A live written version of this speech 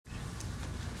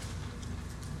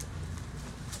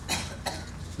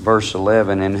Verse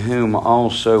 11, in whom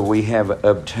also we have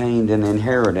obtained an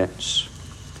inheritance,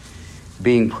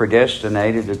 being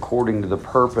predestinated according to the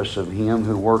purpose of Him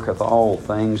who worketh all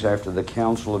things after the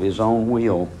counsel of His own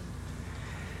will,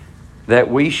 that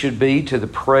we should be to the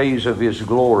praise of His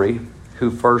glory,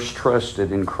 who first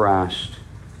trusted in Christ,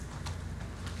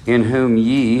 in whom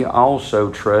ye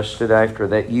also trusted after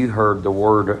that ye heard the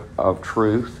word of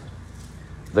truth,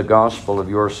 the gospel of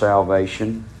your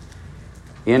salvation,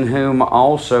 in whom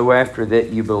also after that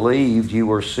you believed, you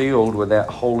were sealed with that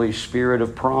Holy Spirit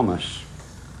of promise.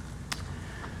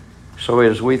 So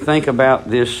as we think about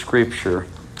this scripture,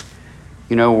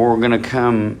 we're going to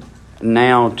come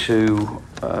now to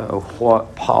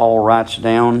what Paul writes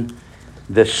down,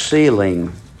 the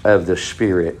sealing of the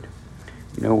Spirit.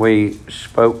 We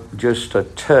spoke just a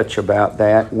touch about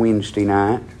that Wednesday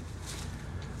night.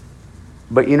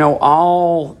 But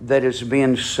all that has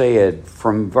been said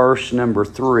from verse number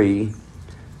 3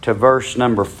 to verse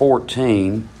number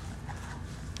 14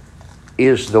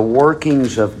 is the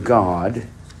workings of God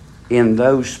in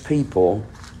those people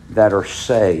that are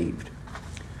saved.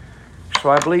 So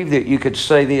I believe that you could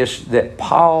say this, that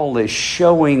Paul is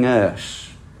showing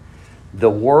us the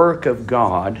work of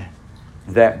God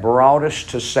that brought us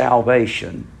to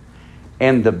salvation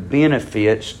and the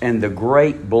benefits and the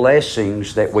great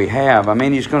blessings that we have.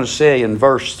 He's going to say in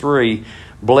verse 3,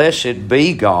 blessed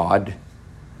be God.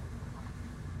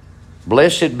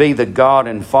 Blessed be the God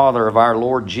and Father of our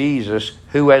Lord Jesus,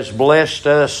 who has blessed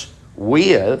us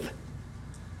with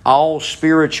all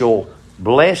spiritual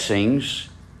blessings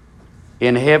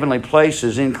in heavenly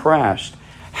places in Christ.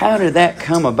 How did that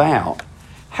come about?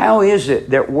 How is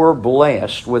it that we're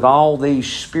blessed with all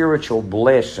these spiritual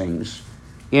blessings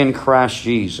in Christ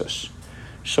Jesus?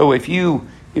 So if you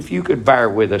could bear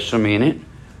with us a minute,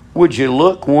 would you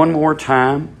look one more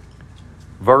time?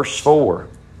 Verse 4.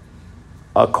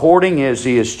 According as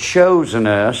He has chosen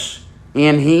us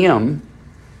in Him,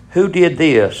 who did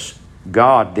this?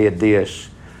 God did this.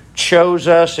 Chose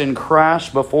us in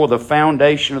Christ before the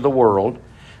foundation of the world,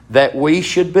 that we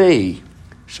should be.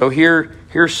 So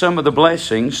here's some of the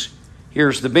blessings.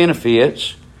 Here's the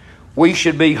benefits. We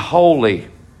should be holy,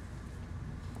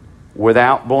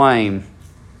 without blame,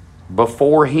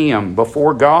 before Him,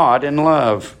 before God in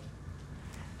love.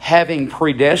 Having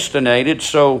predestinated,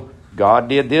 so God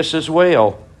did this as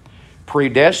well.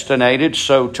 Predestinated,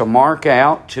 so to mark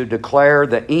out, to declare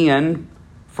the end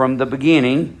from the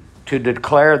beginning, to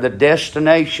declare the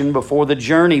destination before the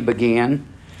journey began.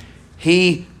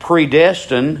 He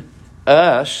predestined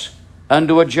us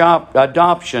unto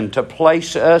adoption, to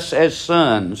place us as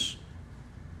sons.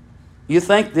 You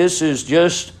think this is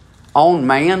just on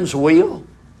man's will?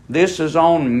 This is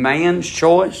on man's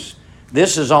choice?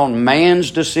 This is on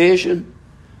man's decision?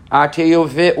 I tell you,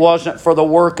 if it wasn't for the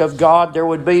work of God, there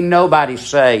would be nobody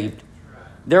saved.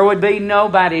 There would be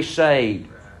nobody saved.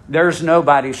 There's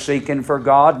nobody seeking for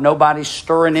God. Nobody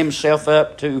stirring himself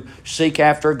up to seek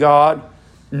after God.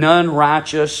 None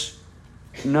righteous.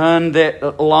 None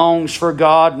that longs for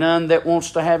God. None that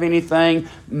wants to have anything.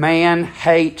 Man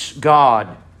hates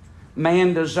God.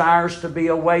 Man desires to be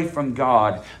away from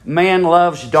God. Man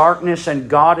loves darkness and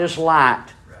God is light.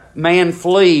 Man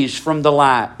flees from the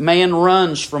light. Man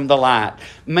runs from the light.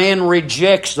 Man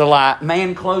rejects the light.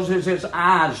 Man closes his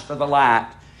eyes to the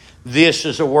light. This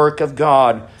is a work of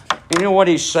God. You know what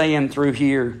he's saying through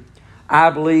here? I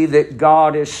believe that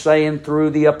God is saying through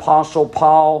the Apostle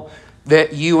Paul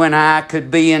that you and I could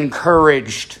be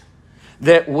encouraged,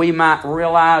 that we might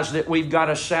realize that we've got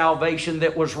a salvation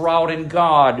that was wrought in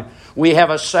God. We have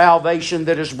a salvation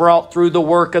that is brought through the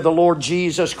work of the Lord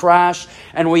Jesus Christ,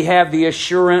 and we have the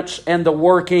assurance and the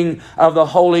working of the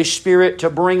Holy Spirit to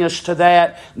bring us to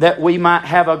that we might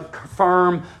have a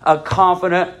firm, a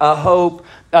confident, a hope,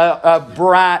 a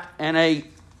bright, and a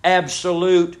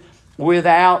absolute,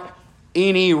 without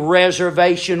any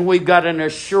reservation. We've got an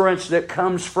assurance that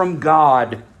comes from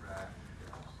God.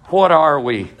 What are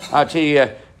we? I tell you,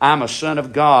 I'm a son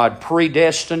of God,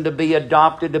 predestined to be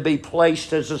adopted, to be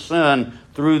placed as a son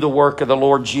through the work of the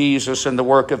Lord Jesus and the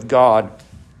work of God.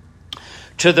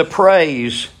 To the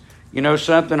praise, you know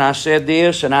something, I said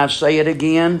this and I say it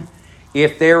again.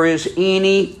 If there is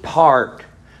any part,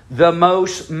 the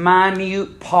most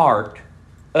minute part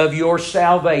of your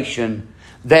salvation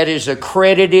that is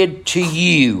accredited to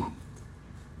you,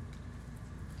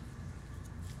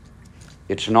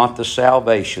 it's not the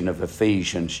salvation of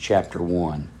Ephesians chapter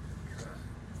 1.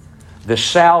 The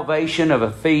salvation of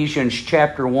Ephesians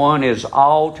chapter 1 is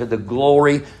all to the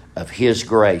glory of His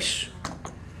grace.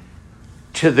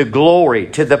 To the glory,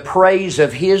 to the praise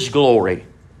of His glory.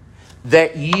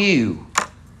 That you,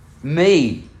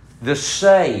 me, the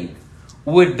saved,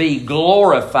 would be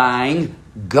glorifying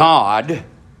God.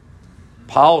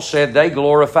 Paul said they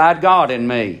glorified God in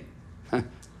me.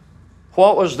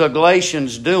 What was the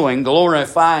Galatians doing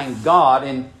glorifying God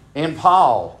in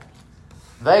Paul?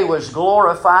 They was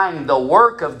glorifying the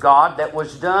work of God that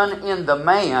was done in the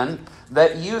man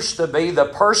that used to be the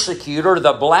persecutor,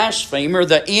 the blasphemer,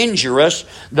 the injurious,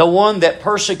 the one that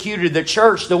persecuted the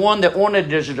church, the one that wanted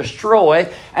to destroy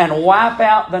and wipe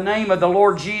out the name of the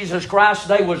Lord Jesus Christ.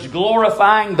 They was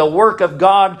glorifying the work of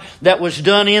God that was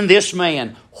done in this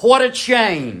man. What a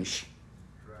change.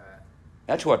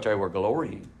 That's what they were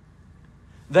glorying.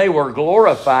 They were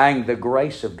glorifying the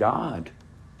grace of God.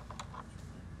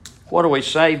 What are we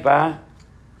saved by?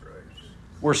 Grace.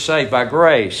 We're saved by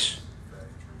grace.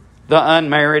 The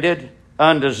unmerited,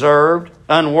 undeserved,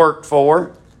 unworked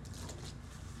for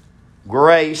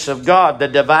grace of God, the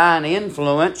divine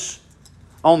influence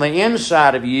on the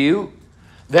inside of you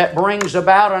that brings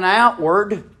about an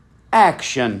outward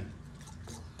action.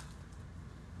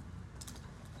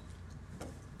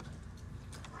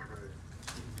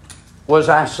 Was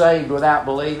I saved without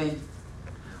believing?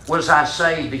 Was I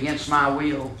saved against my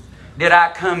will? Did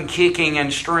I come kicking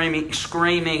and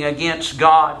screaming against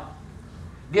God?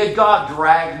 Did God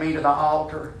drag me to the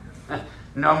altar?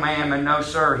 No, ma'am, and no,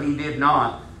 sir, He did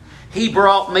not. He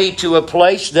brought me to a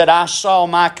place that I saw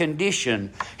my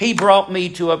condition. He brought me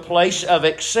to a place of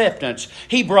acceptance.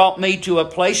 He brought me to a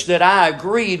place that I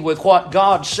agreed with what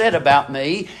God said about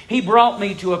me. He brought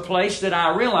me to a place that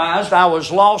I realized I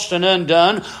was lost and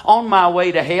undone, on my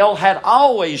way to hell, had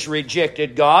always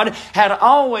rejected God, had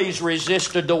always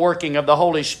resisted the working of the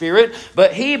Holy Spirit.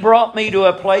 But He brought me to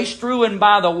a place through and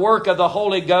by the work of the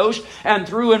Holy Ghost and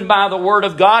through and by the Word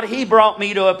of God. He brought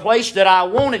me to a place that I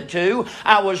wanted to,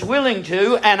 I was willing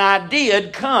to, and I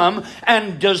did come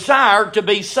and desired to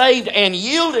be saved and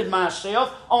yielded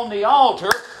myself on the altar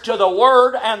to the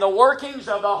Word and the workings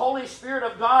of the Holy Spirit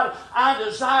of God. I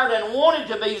desired and wanted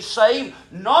to be saved,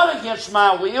 not against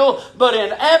my will, but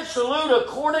in absolute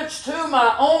accordance to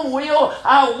my own will.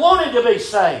 I wanted to be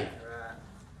saved.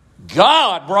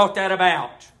 God brought that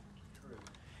about.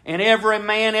 And every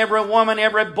man, every woman,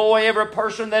 every boy, every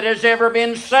person that has ever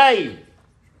been saved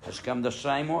has come the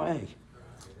same way.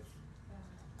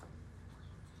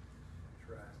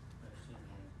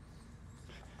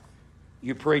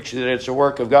 You preach that it's a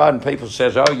work of God, and people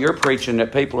says, oh, you're preaching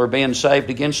that people are being saved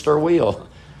against their will.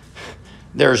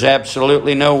 There's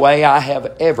absolutely no way I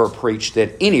have ever preached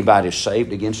that anybody's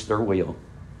saved against their will.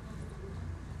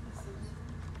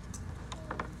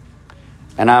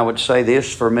 And I would say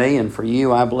this for me and for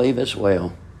you, I believe as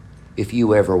well. If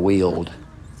you ever willed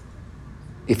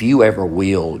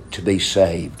to be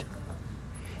saved,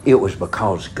 it was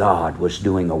because God was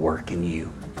doing a work in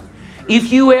you.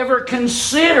 If you ever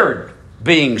considered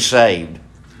being saved,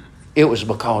 it was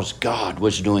because God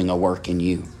was doing a work in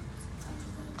you.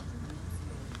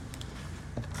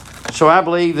 So I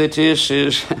believe that this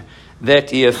is that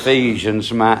the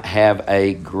Ephesians might have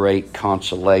a great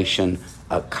consolation,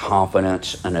 a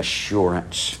confidence, an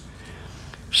assurance.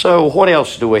 So what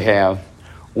else do we have?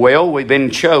 Well, we've been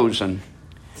chosen.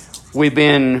 We've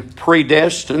been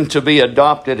predestined to be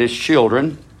adopted as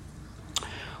children.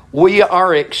 We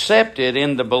are accepted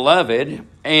in the Beloved,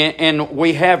 and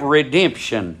we have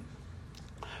redemption.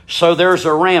 So there's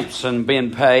a ransom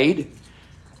been paid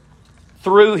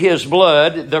through His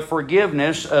blood, the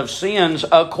forgiveness of sins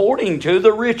according to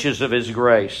the riches of His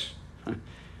grace.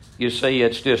 You see,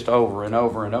 it's just over and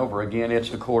over and over again.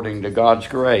 It's according to God's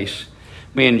grace.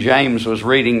 Me and James was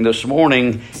reading this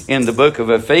morning in the book of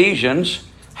Ephesians.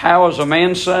 How is a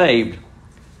man saved?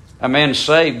 A man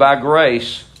saved by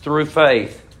grace through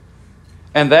faith.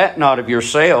 And that not of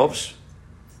yourselves.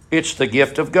 It's the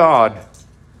gift of God.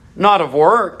 Not of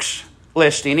works,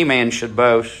 lest any man should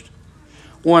boast.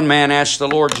 One man asked the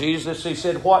Lord Jesus, he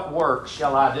said, what work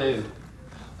shall I do?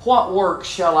 What work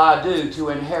shall I do to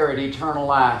inherit eternal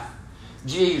life?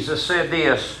 Jesus said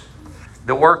this,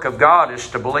 the work of God is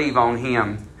to believe on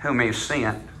Him whom He has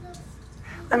sent.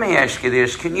 Let me ask you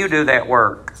this, can you do that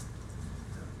work?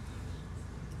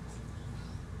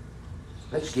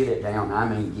 Let's get it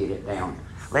down. Get it down.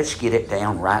 Let's get it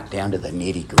down right down to the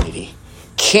nitty-gritty.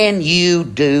 Can you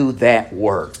do that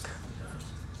work?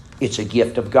 It's a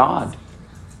gift of God.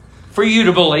 For you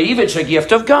to believe, it's a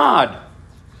gift of God.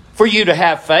 For you to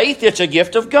have faith, it's a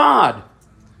gift of God.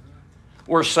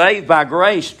 We're saved by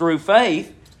grace through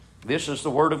faith. This is the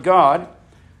Word of God.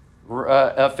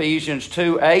 Ephesians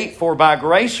 2:8, for by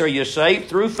grace are you saved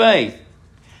through faith.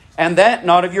 And that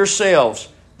not of yourselves.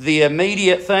 The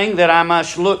immediate thing that I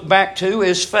must look back to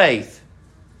is faith.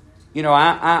 You know,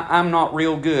 I'm not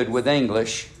real good with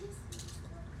English.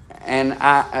 And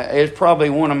it's probably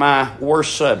one of my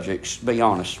worst subjects, to be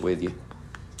honest with you.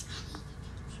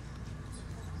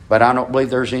 But I don't believe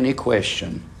there's any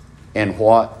question in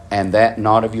what, and that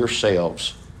not of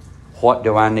yourselves. What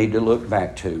do I need to look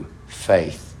back to?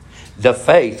 Faith. The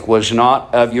faith was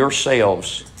not of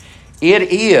yourselves.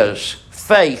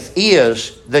 Faith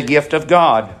is the gift of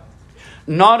God,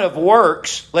 not of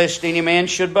works, lest any man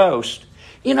should boast.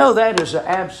 You know, that is an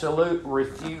absolute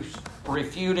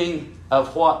refuting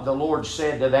of what the Lord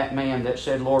said to that man that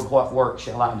said, Lord, what work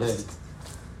shall I do?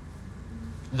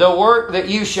 The work that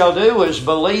you shall do is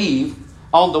believe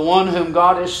on the one whom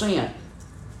God has sent.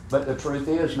 But the truth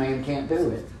is, man can't do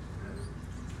it.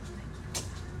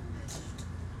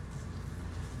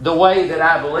 The way that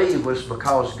I believe was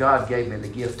because God gave me the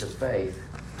gift of faith.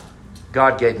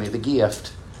 God gave me the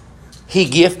gift. He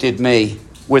gifted me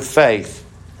with faith.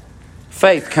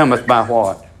 Faith cometh by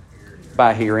what?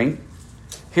 By hearing.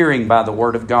 Hearing by the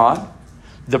Word of God.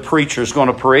 The preacher's going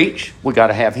to preach. We got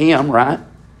to have him, right?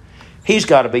 He's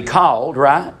got to be called,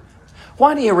 right?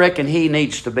 Why do you reckon he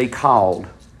needs to be called?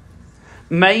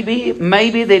 Maybe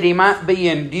that he might be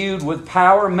endued with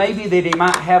power. Maybe that he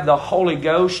might have the Holy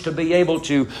Ghost to be able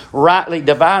to rightly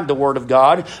divide the Word of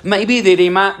God. Maybe that he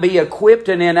might be equipped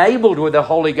and enabled with the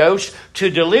Holy Ghost to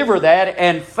deliver that.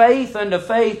 And faith unto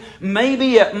faith.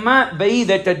 Maybe it might be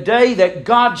that the day that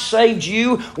God saved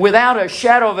you, without a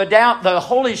shadow of a doubt, the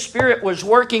Holy Spirit was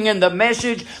working in the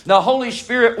message. The Holy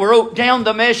Spirit wrote down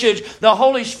the message. The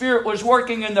Holy Spirit was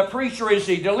working in the preacher as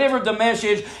he delivered the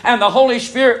message. And the Holy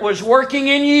Spirit was working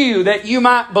in you that you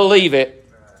might believe it.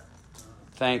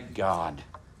 Thank God.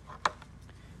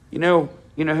 You know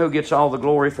who gets all the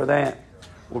glory for that?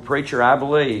 Well, preacher, I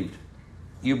believed.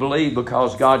 You believe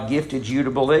because God gifted you to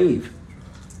believe.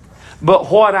 But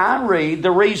what I read,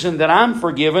 the reason that I'm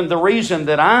forgiven, the reason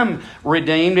that I'm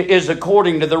redeemed is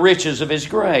according to the riches of His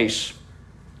grace,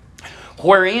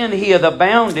 wherein He hath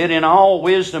abounded in all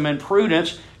wisdom and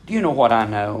prudence. Do you know what I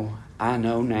know? I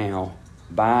know now.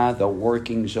 By the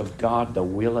workings of God, the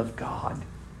will of God.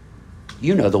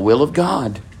 You know the will of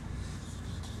God.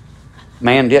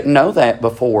 Man didn't know that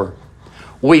before.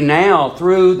 We now,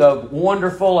 through the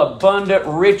wonderful, abundant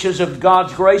riches of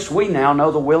God's grace, we now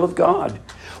know the will of God.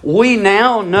 We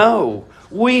now know.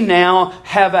 We now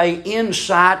have an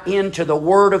insight into the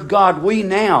Word of God. We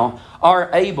now are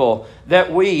able,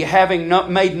 that we, having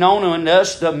made known unto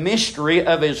us the mystery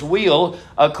of His will,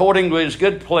 according to His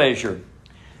good pleasure.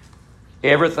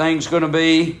 Everything's going to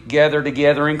be gathered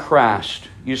together in Christ.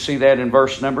 You see that in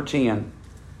verse number 10.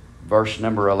 Verse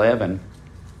number 11.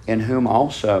 In whom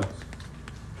also.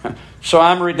 So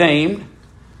I'm redeemed.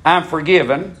 I'm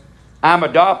forgiven. I'm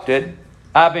adopted.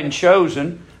 I've been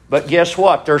chosen. But guess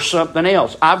what? There's something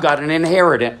else. I've got an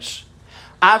inheritance.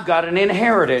 I've got an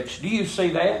inheritance. Do you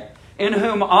see that? In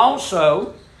whom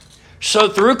also. So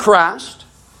through Christ,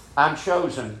 I'm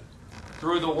chosen.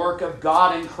 Through the work of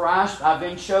God in Christ, I've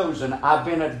been chosen. I've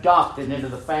been adopted into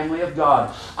the family of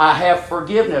God. I have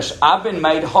forgiveness. I've been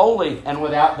made holy and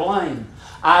without blame.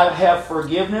 I have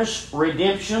forgiveness,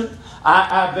 redemption.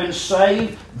 I've been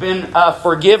saved, been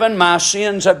forgiven. My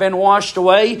sins have been washed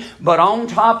away. But on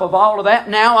top of all of that,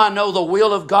 now I know the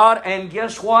will of God. And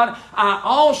guess what? I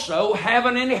also have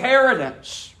an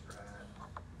inheritance.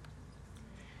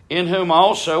 In whom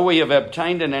also we have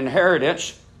obtained an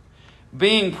inheritance,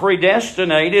 being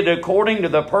predestinated according to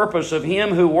the purpose of Him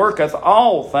who worketh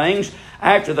all things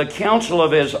after the counsel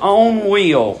of His own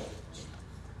will.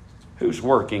 Who's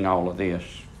working all of this?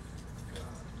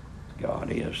 God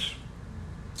is.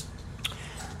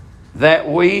 That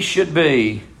we should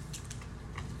be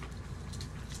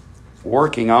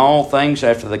working all things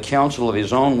after the counsel of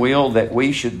His own will, that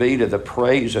we should be to the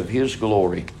praise of His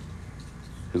glory,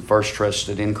 who first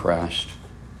trusted in Christ.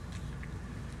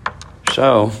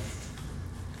 So,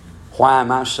 why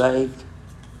am I saved?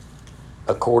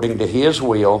 According to His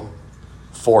will,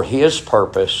 for His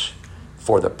purpose,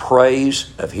 for the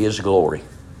praise of His glory.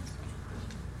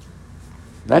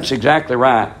 That's exactly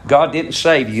right. God didn't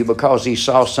save you because He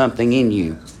saw something in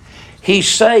you. He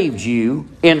saved you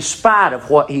in spite of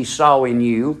what He saw in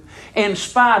you, in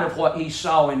spite of what He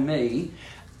saw in me,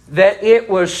 that it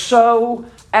was so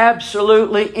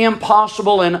absolutely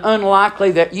impossible and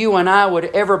unlikely that you and I would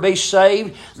ever be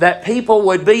saved, that people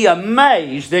would be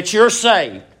amazed that you're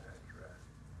saved.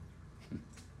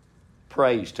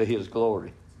 Praise to His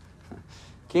glory.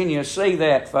 Can you see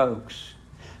that, folks?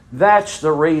 That's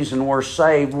the reason we're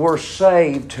saved. We're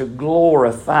saved to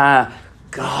glorify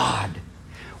God.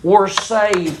 We're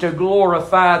saved to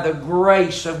glorify the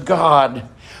grace of God.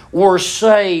 We're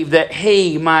saved that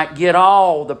He might get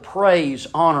all the praise,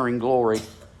 honor, and glory.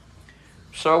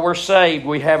 So we're saved.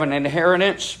 We have an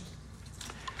inheritance.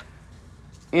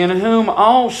 In whom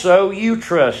also you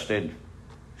trusted.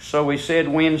 So we said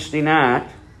Wednesday night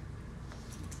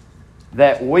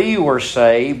that we were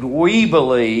saved, we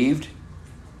believed,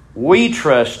 we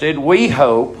trusted, we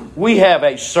hope, we have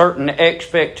a certain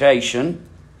expectation.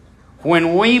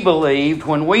 When we believed,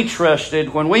 when we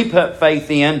trusted, when we put faith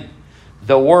in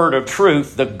the word of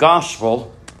truth, the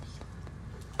gospel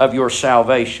of your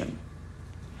salvation.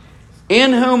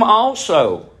 In whom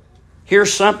also,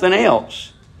 here's something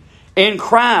else. In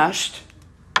Christ,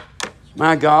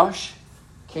 my gosh,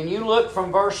 can you look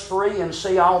from verse 3 and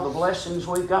see all the blessings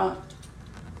we've got?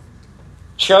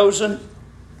 Chosen,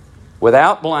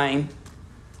 without blame,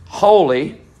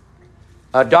 holy,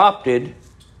 adopted,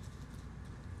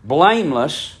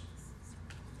 blameless,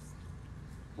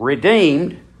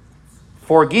 redeemed,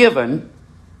 forgiven,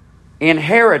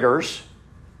 inheritors,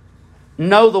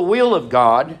 know the will of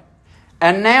God,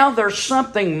 and now there's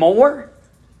something more.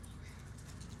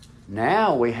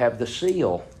 Now we have the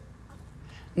seal.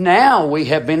 Now we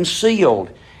have been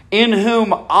sealed, in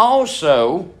whom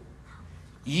also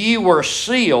ye were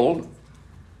sealed.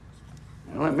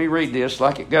 Let me read this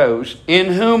like it goes. In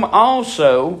whom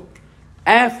also,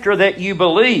 after that you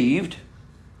believed,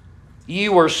 ye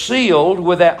were sealed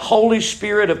with that Holy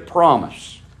Spirit of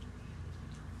promise.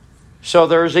 So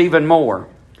there's even more.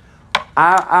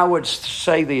 I would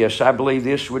say this. I believe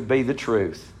this would be the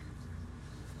truth.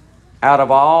 Out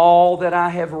of all that I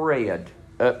have read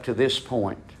up to this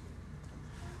point,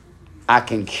 I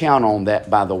can count on that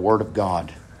by the Word of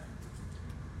God.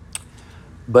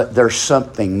 But there's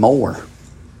something more.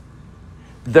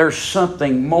 There's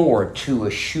something more to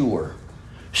assure.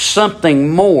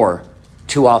 Something more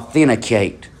to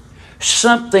authenticate.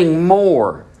 Something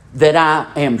more that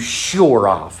I am sure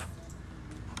of.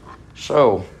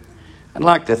 So, I'd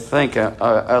like to think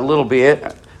a little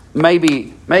bit.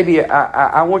 Maybe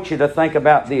I want you to think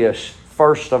about this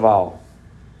first of all.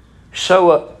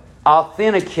 So,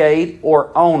 authenticate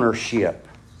or ownership.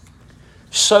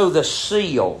 So the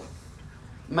seal.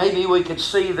 Maybe we could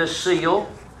see the seal,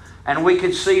 and we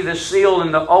could see the seal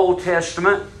in the Old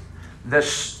Testament. The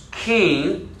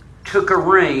king took a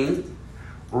ring,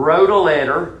 wrote a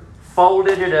letter,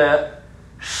 folded it up,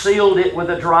 sealed it with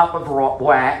a drop of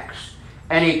wax,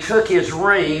 and he took his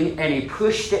ring and he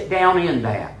pushed it down in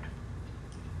that.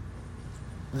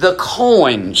 The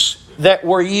coins that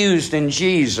were used in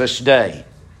Jesus' day,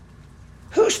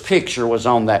 whose picture was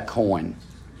on that coin?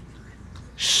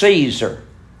 Caesar.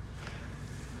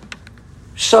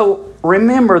 So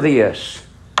remember this.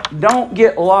 Don't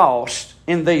get lost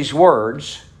in these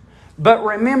words. But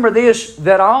remember this,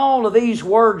 that all of these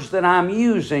words that I'm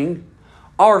using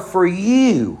are for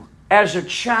you as a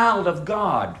child of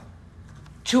God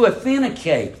to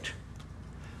authenticate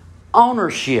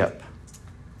ownership,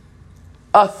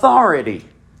 authority,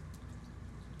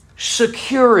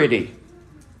 security.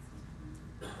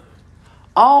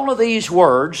 All of these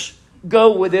words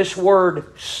go with this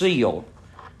word seal.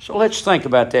 So let's think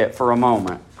about that for a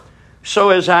moment.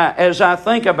 So as I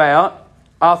think about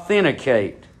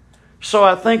authenticate, so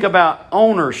I think about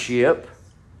ownership,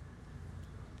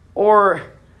 or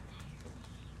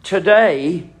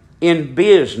today in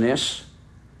business,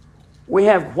 we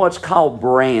have what's called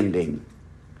branding.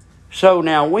 So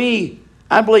now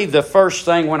I believe the first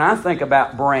thing when I think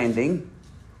about branding,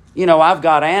 I've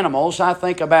got animals, I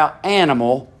think about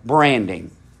animal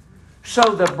branding. So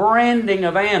the branding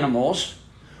of animals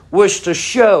was to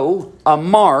show a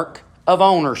mark of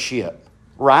ownership,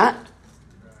 right?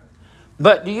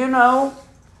 But do you know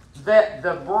that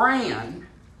the brand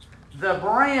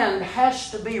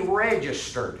has to be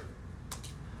registered?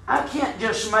 I can't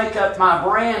just make up my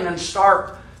brand and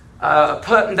start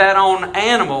putting that on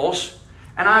animals,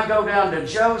 and I go down to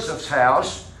Joseph's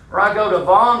house, or I go to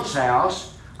Vaughn's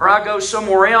house, or I go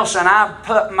somewhere else and I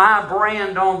put my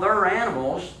brand on their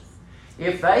animals.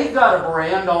 If they've got a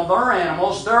brand on their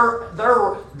animals,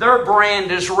 their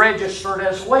brand is registered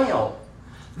as well.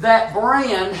 That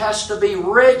brand has to be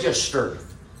registered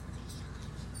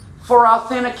for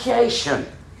authentication.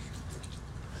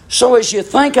 So as you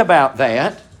think about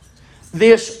that,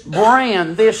 this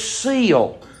brand, this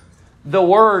seal, the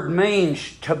word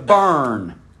means to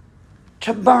burn.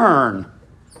 To burn.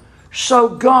 So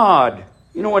God,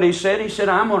 you know what He said? He said,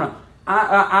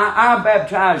 I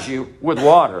baptize you with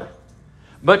water.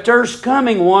 But there's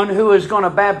coming one who is going to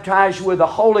baptize you with the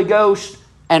Holy Ghost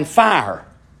and fire.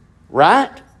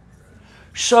 Right?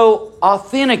 So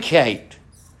authenticate.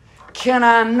 Can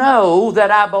I know that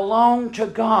I belong to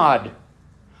God?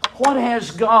 What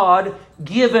has God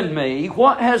given me?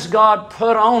 What has God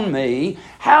put on me?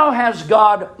 How has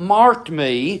God marked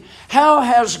me? How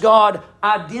has God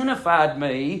identified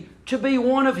me to be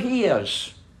one of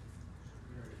His?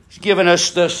 He's given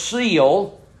us the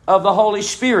seal of the Holy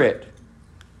Spirit.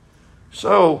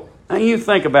 So, now you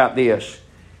think about this.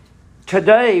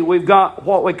 Today we've got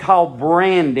what we call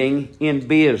branding in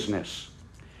business.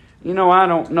 You know, I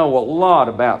don't know a lot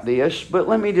about this, but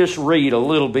let me just read a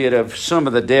little bit of some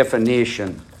of the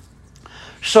definition.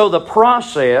 So the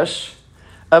process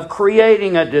of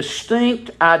creating a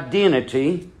distinct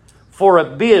identity for a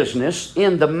business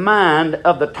in the mind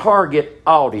of the target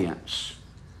audience.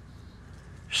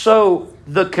 So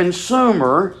the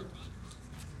consumer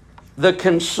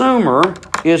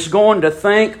is going to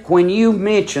think, when you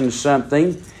mention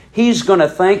something, he's going to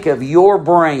think of your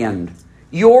brand.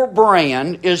 Your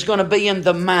brand is going to be in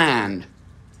the mind.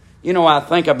 You know, I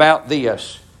think about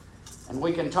this. And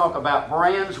we can talk about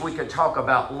brands, we can talk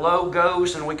about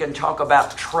logos, and we can talk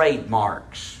about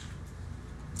trademarks.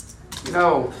 You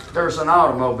know, there's an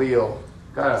automobile,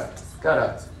 got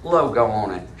a logo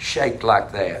on it, shaped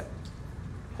like that.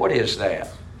 What is that?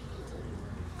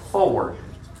 Ford.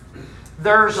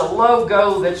 There's a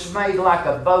logo that's made like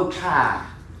a bow tie.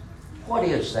 What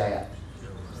is that?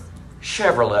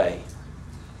 Chevrolet.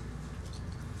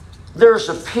 There's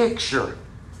a picture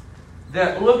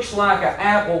that looks like an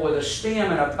apple with a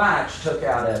stem and a bite took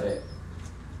out of it.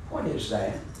 What is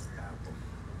that?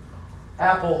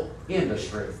 Apple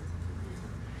Industry.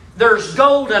 There's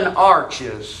golden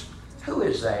arches. Who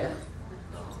is that?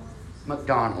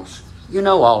 McDonald's. You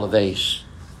know all of these.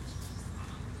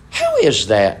 Who is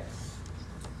that?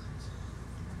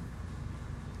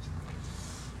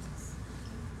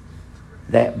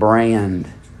 That brand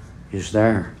is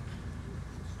there.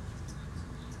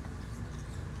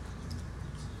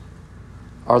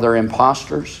 Are there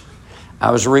imposters?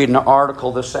 I was reading an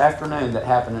article this afternoon that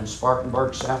happened in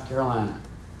Spartanburg, South Carolina.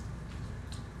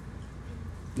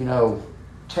 You know,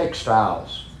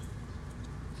 textiles.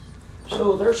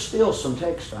 So there's still some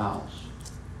textiles.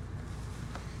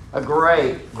 A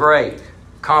great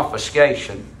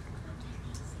confiscation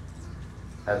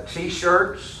of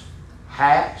t-shirts,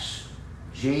 hats,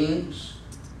 jeans,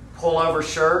 pullover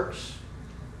shirts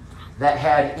that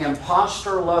had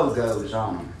imposter logos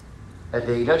on them.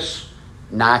 Adidas,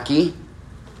 Nike,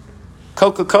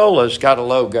 Coca-Cola's got a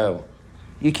logo.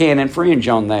 You can't infringe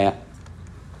on that.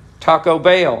 Taco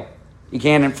Bell, you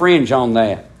can't infringe on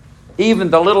that.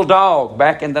 Even the little dog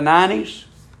back in the 90s,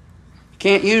 you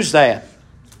can't use that.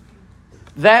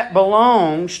 That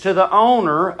belongs to the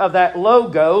owner of that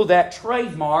logo, that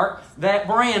trademark, that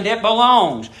brand. It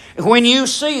belongs. When you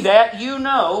see that, you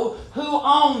know who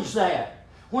owns that.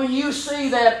 When you see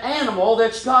that animal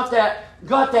that's got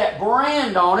that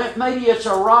brand on it, maybe it's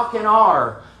a Rockin'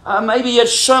 R. Maybe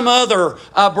it's some other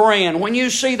brand. When you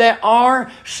see that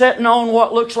R sitting on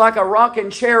what looks like a rocking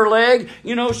chair leg,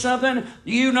 you know something?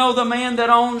 You know the man that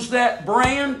owns that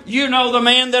brand. You know the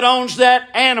man that owns that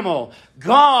animal.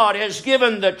 God has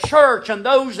given the church and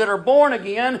those that are born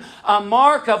again a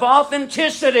mark of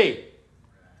authenticity.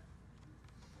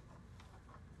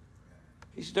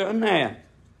 He's done that.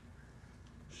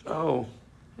 So,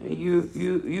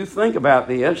 you think about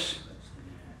this.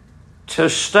 To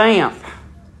stamp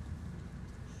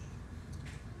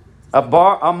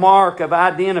a mark of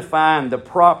identifying the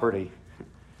property.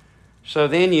 So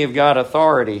then you've got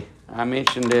authority. I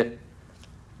mentioned it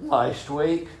last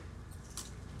week.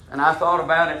 And I thought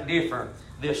about it different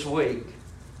this week.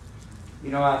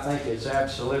 You know, I think it's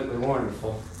absolutely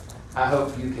wonderful. I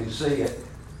hope you can see it.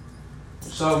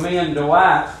 So me and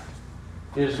Dwight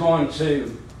is going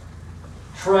to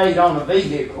trade on a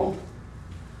vehicle.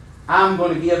 I'm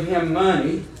going to give him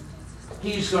money.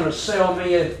 He's going to sell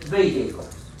me a vehicle.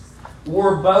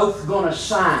 We're both going to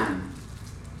sign.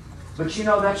 But you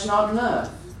know, that's not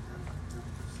enough.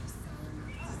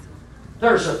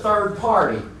 There's a third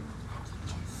party.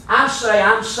 I say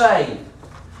I'm saved.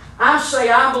 I say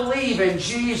I believe in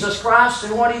Jesus Christ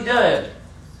and what He did.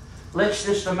 Let's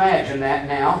just imagine that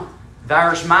now.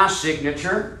 There's my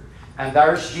signature and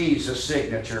there's Jesus'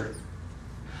 signature.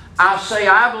 I say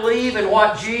I believe in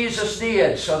what Jesus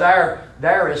did. So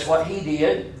there is what He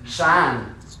did.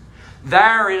 Sign.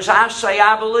 There is I say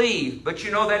I believe. But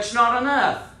you know that's not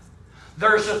enough.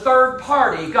 There's a third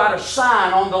party got a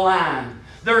sign on the line.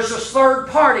 There's this third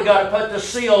party got to put the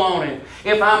seal on it.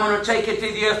 If I'm going to take it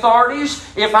to the authorities,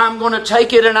 if I'm going to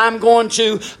take it and I'm going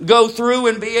to go through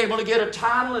and be able to get a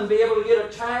title and be able to get a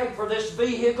tag for this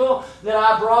vehicle that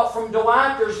I brought from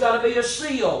Dwight, there's got to be a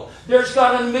seal. There's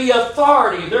got to be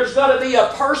authority. There's got to be a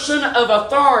person of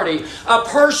authority. A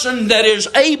person that is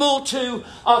able to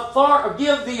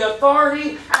give the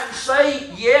authority and say,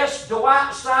 yes,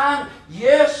 Dwight signed.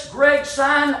 Yes, Greg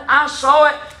signed. I saw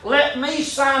it. Let me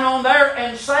sign on there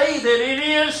and say that it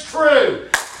is true.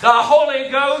 The Holy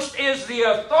Ghost is the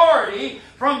authority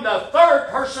from the third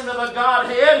person of the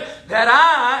Godhead that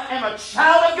I am a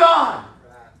child of God.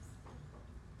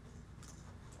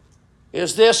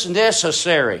 Is this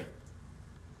necessary?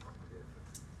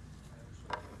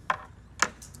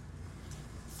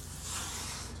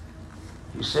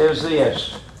 He says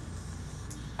this,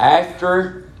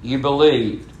 after you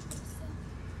believed,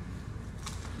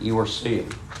 you were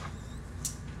sealed.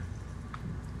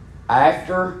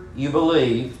 After you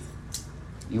believed,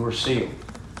 you were sealed.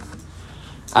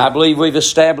 I believe we've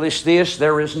established this.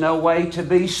 There is no way to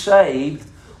be saved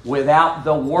without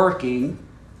the working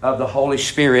of the Holy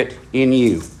Spirit in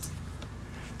you.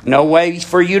 No way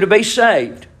for you to be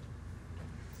saved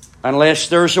unless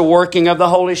there's a working of the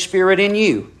Holy Spirit in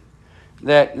you.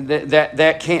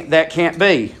 That can't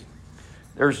be.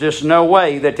 There's just no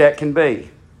way that can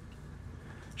be.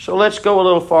 So let's go a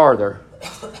little farther.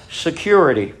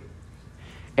 Security.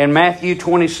 In Matthew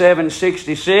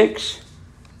 27:66,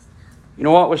 you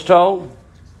know what was told?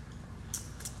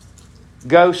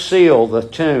 Go seal the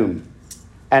tomb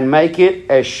and make it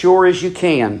as sure as you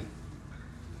can.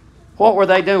 What were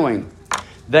they doing?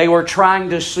 They were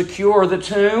trying to secure the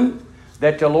tomb,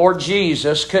 that the Lord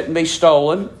Jesus couldn't be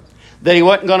stolen, that He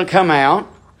wasn't going to come out.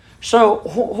 So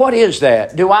what is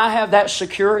that? Do I have that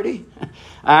security?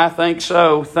 I think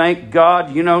so. Thank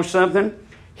God. You know something?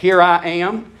 Here I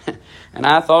am. And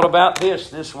I thought about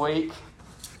this week.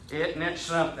 Isn't it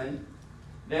something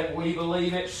that we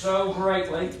believe it so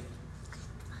greatly?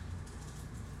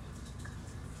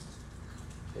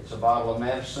 It's a bottle of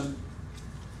medicine.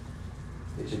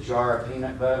 It's a jar of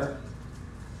peanut butter.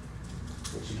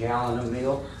 It's a gallon of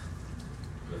milk.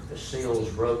 If the seal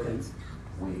is broken,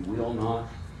 we will not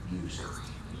use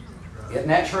it. Isn't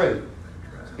that true?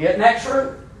 Isn't that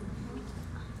true?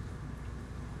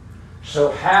 So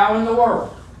how in the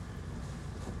world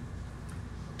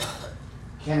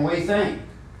can we think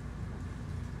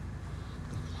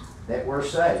that we're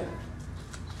saved?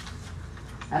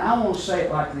 And I want to say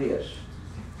it like this.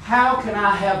 How can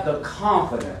I have the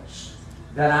confidence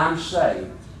that I'm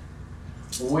saved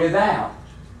without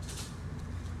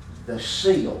the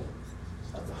seal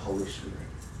of the Holy Spirit?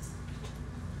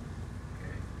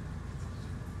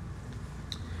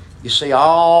 You see,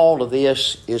 all of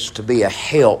this is to be a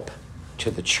help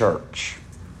to the church.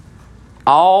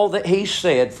 All that he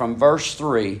said from verse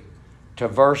 3 to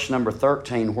verse number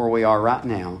 13, where we are right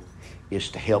now, is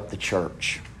to help the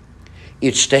church.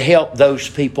 It's to help those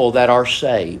people that are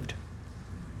saved.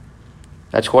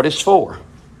 That's what it's for.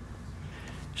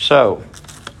 So,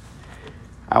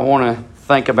 I want to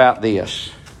think about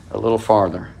this a little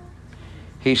farther.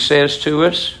 He says to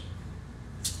us,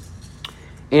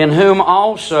 in whom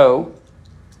also,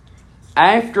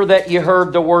 after that you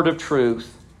heard the word of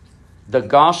truth, the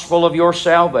gospel of your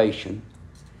salvation,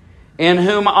 in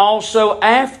whom also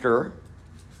after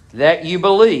that you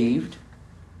believed,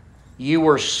 you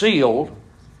were sealed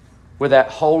with that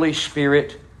Holy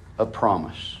Spirit of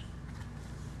promise.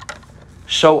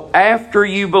 So after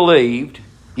you believed,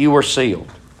 you were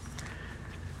sealed.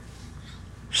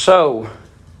 So,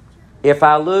 if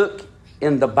I look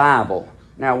in the Bible,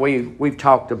 now we've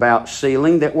talked about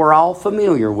sealing that we're all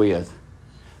familiar with.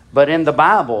 But in the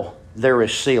Bible, there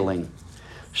is sealing.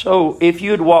 So if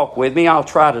you'd walk with me, I'll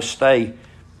try to stay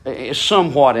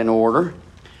somewhat in order.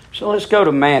 So let's go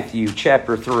to Matthew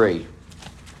chapter 3.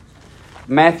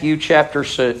 Matthew chapter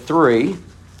 3.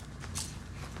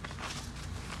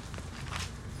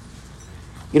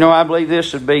 You know, I believe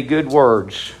this would be good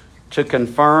words to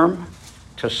confirm,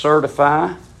 to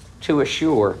certify, to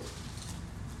assure,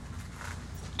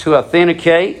 to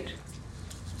authenticate,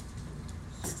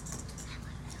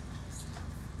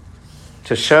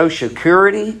 to show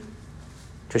security,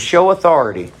 to show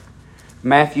authority.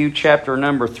 Matthew chapter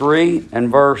number 3 and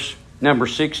verse number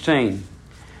 16.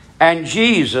 And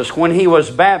Jesus, when he was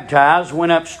baptized,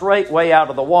 went up straightway out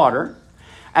of the water.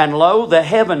 And lo, the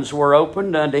heavens were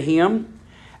opened unto him.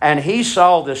 And he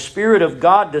saw the Spirit of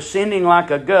God descending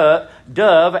like a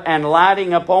dove and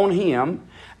lighting upon him.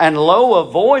 And lo, a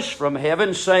voice from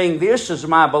heaven saying, This is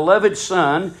my beloved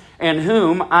Son, in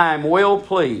whom I am well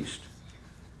pleased.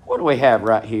 What do we have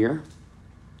right here?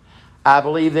 I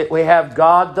believe that we have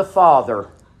God the Father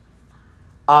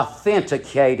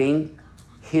authenticating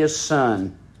His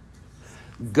Son.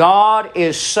 God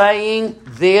is saying,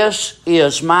 this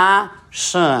is my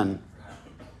Son.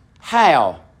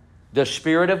 How? The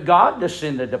Spirit of God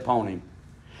descended upon Him.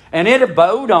 And it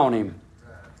abode on Him.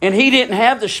 And He didn't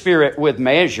have the Spirit with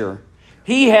measure.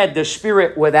 He had the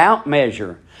Spirit without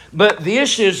measure. But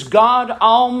this is God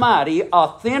Almighty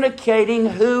authenticating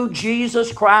who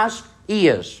Jesus Christ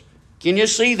is. Can you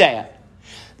see that?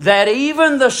 That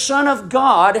even the Son of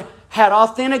God had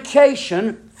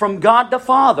authentication from God the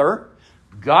Father,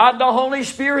 God the Holy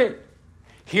Spirit.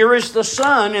 Here is the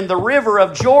Son in the river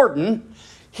of Jordan.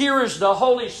 Here is the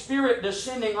Holy Spirit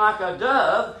descending like a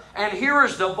dove. And here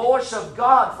is the voice of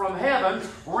God from heaven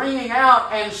ringing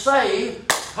out and saying,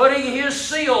 putting His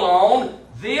seal on,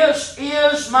 this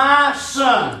is my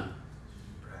Son.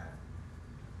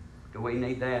 Do we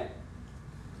need that?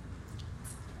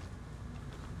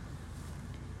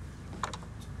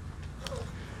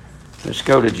 Let's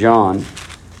go to John.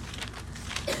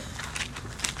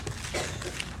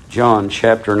 John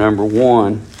chapter number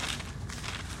 1.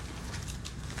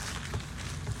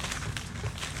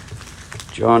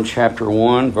 John chapter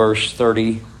 1, verse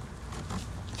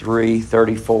 33,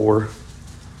 34.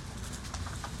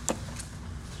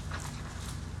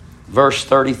 Verse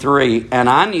 33, and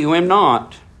I knew Him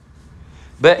not,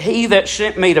 but He that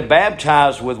sent me to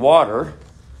baptize with water,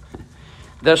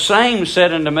 the same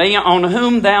said unto me, on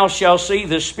whom thou shalt see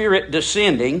the Spirit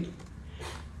descending.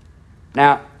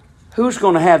 Now, who's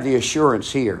going to have the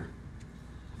assurance here?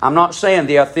 I'm not saying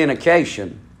the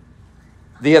authentication.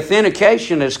 The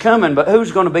authentication is coming, but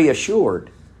who's going to be assured?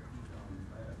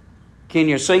 Can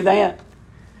you see that?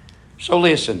 So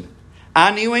listen.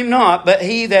 I knew Him not, but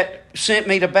He that sent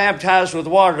me to baptize with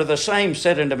water, the same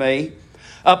said unto me,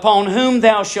 upon whom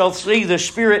thou shalt see the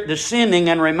Spirit descending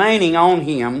and remaining on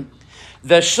Him,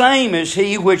 the same is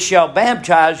He which shall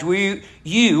baptize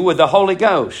you with the Holy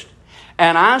Ghost.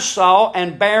 And I saw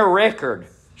and bear record.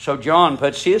 So John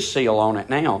puts his seal on it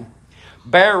now.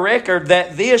 Bear record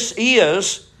that this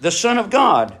is the Son of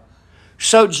God.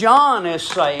 So John is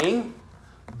saying,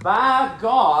 by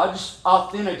God's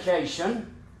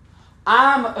authentication,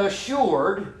 I'm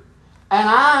assured and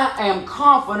I am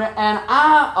confident and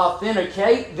I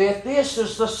authenticate that this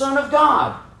is the Son of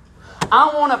God.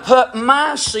 I want to put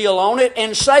my seal on it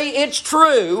and say it's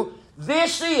true.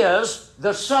 This is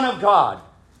the Son of God.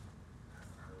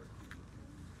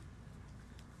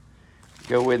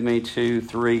 Go with me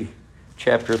to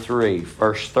chapter 3,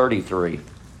 verse 33.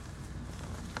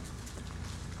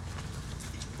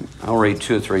 I'll read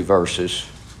 2 or 3 verses.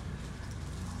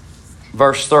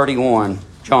 Verse 31,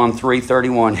 John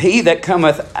 3:31. He that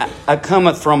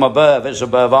cometh from above is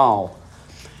above all.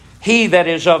 He that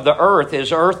is of the earth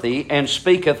is earthy, and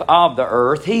speaketh of the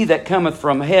earth. He that cometh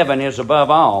from heaven is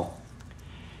above all.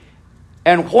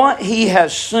 And what he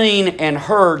has seen and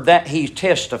heard, that he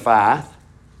testifieth,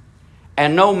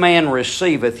 and no man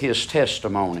receiveth his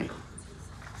testimony.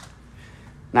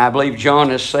 Now I believe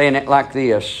John is saying it like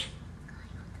this.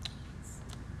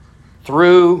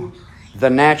 Through the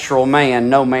natural man,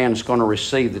 no man's going to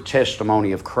receive the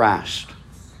testimony of Christ.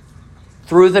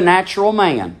 Through the natural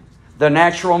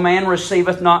man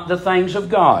receiveth not the things of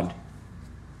God.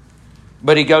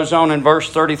 But he goes on in verse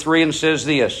 33 and says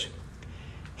this,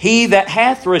 he that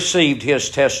hath received His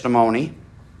testimony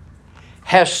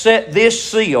has set this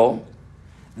seal,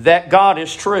 that God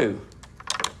is true.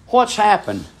 What's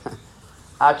happened?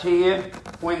 I tell you,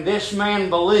 when this man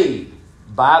believed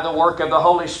by the work of the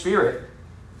Holy Spirit,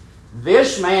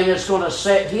 this man is going to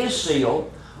set his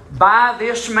seal. By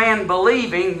this man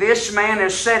believing, this man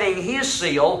is setting his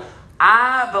seal.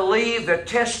 I believe the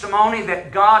testimony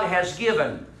that God has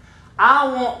given.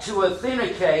 I want to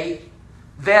authenticate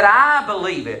that I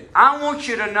believe it. I want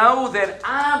you to know that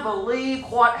I believe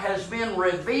what has been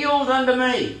revealed unto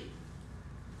me.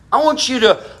 I want you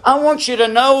to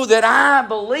know that I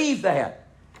believe that.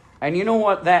 And you know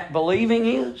what that believing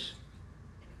is?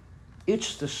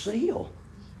 It's the seal.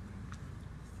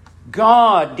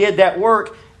 God did that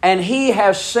work, and He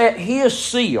has set His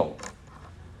seal.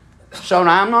 So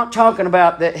now I'm not talking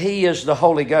about that He is the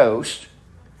Holy Ghost.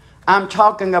 I'm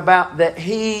talking about that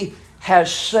He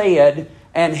has said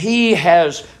and He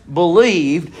has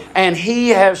believed and He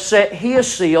has set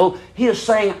His seal. He is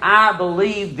saying, I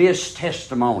believe this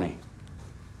testimony.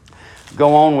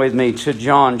 Go on with me to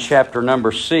John chapter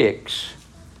number 6.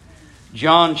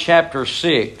 John chapter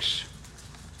 6.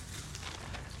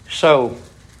 So,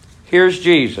 here's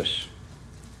Jesus.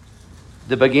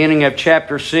 The beginning of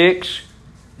chapter 6,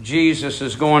 Jesus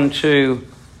is going to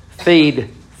feed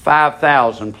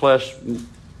 5,000 plus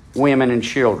women, and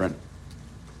children.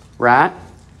 Right?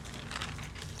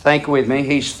 Think with me.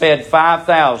 He's fed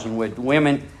 5,000 with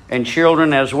women and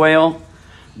children as well.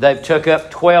 They've took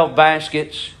up 12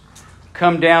 baskets,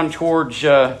 come down towards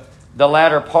the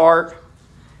latter part,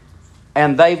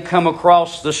 and they've come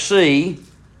across the sea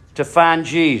to find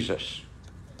Jesus.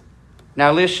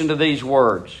 Now listen to these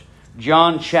words.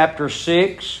 John chapter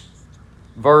 6,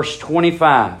 verse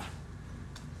 25.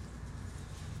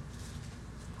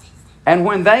 And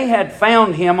when they had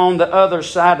found him on the other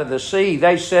side of the sea,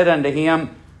 they said unto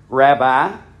him,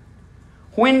 Rabbi,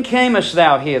 when camest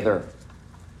thou hither?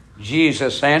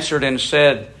 Jesus answered and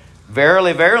said,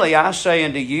 Verily, verily, I say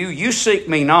unto you, you seek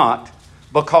me not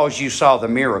because you saw the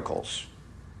miracles,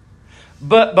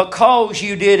 but because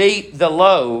you did eat the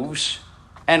loaves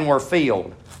and were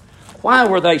filled. Why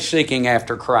were they seeking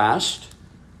after Christ?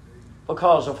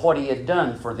 Because of what He had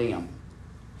done for them.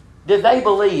 Did they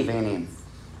believe in Him?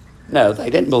 No, they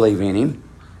didn't believe in Him.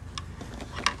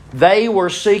 They were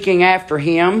seeking after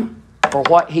Him for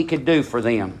what He could do for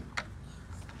them.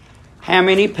 How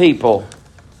many people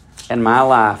in my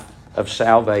life of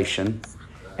salvation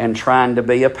and trying to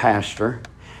be a pastor,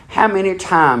 how many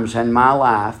times in my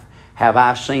life have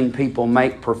I seen people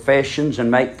make professions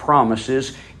and make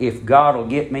promises, if God will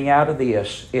get me out of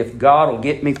this, if God will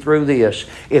get me through this,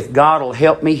 if God will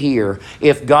help me here,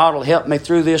 if God will help me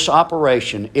through this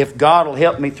operation, if God will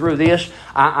help me through this,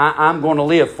 I'm going to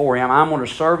live for Him, I'm going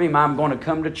to serve Him, I'm going to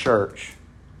come to church.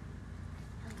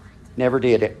 Never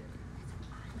did it.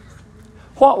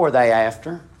 What were they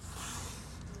after?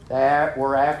 They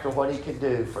were after what He could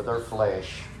do for their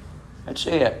flesh. That's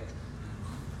it.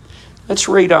 Let's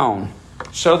read on.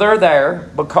 So they're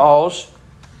there because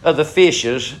of the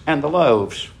fishes and the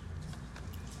loaves.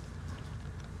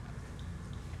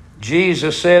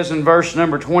 Jesus says in verse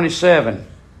number 27,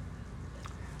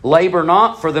 Labor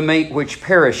not for the meat which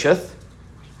perisheth,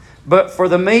 but for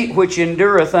the meat which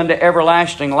endureth unto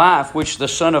everlasting life, which the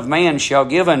Son of Man shall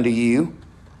give unto you.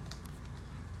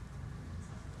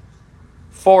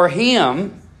 For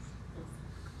Him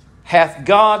hath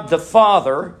God the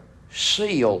Father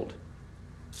sealed.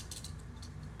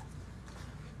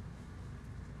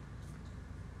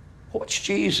 What's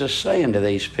Jesus saying to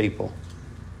these people?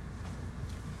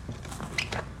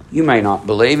 You may not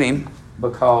believe Him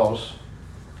because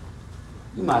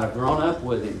you might have grown up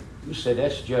with Him. You said,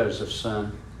 that's Joseph's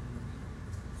son.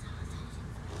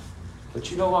 But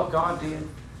you know what God did?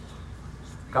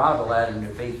 God allowed Him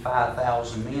to feed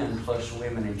 5,000 men plus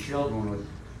women and children with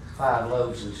 5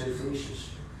 loaves and 2 fishes.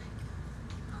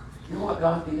 You know what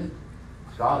God did?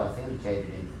 God authenticated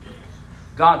Him.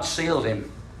 God sealed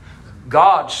Him.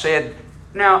 God said,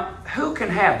 now, who can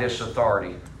have this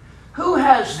authority? Who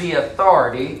has the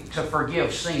authority to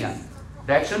forgive sin?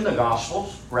 That's in the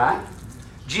Gospels, right?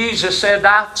 Jesus said,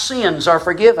 thy sins are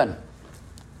forgiven.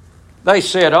 They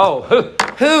said, oh,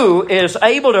 who is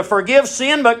able to forgive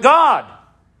sin but God?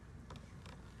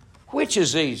 Which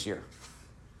is easier?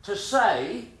 To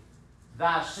say,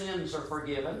 thy sins are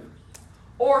forgiven,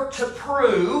 or to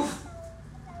prove,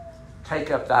 take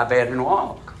up thy bed and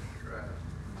walk?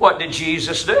 What did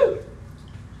Jesus do?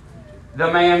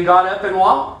 The man got up and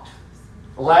walked.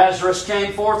 Lazarus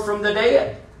came forth from the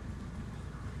dead.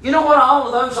 You know what all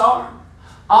of those are?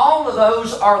 All of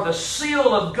those are the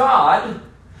seal of God,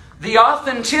 the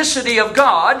authenticity of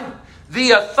God,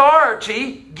 the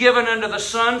authority given unto the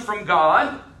Son from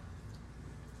God.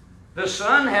 The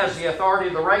Son has the authority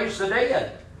to raise the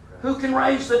dead. Who can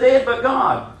raise the dead but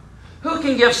God? Who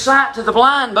can give sight to the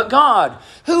blind but God?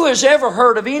 Who has ever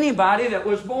heard of anybody that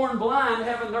was born blind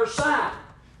having their sight?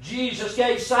 Jesus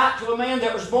gave sight to a man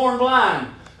that was born blind.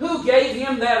 Who gave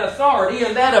him that authority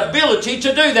and that ability to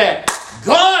do that?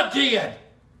 God did.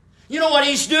 You know what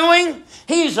He's doing?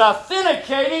 He's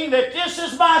authenticating that this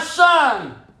is my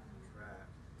Son.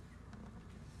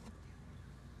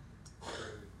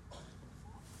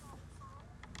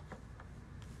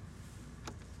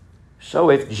 So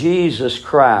if Jesus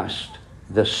Christ,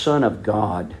 the Son of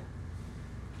God,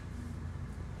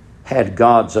 had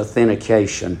God's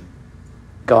authentication,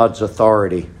 God's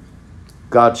authority,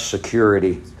 God's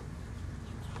security,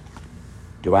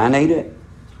 do I need it?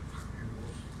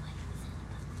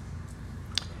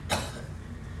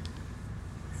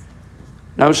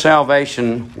 No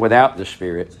salvation without the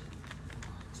Spirit.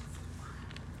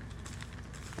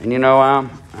 And you know,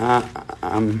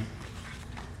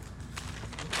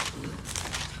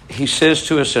 He says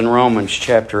to us in Romans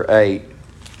chapter 8.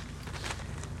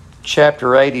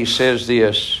 Chapter 8, he says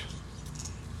this.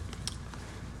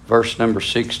 Verse number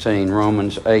 16,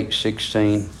 Romans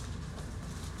 8:16.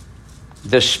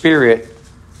 The Spirit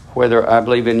whether I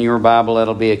believe in your Bible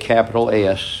it'll be a capital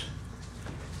S.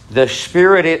 The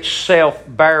Spirit itself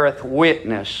beareth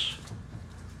witness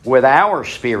with our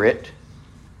spirit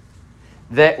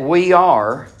that we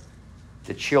are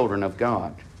the children of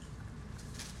God.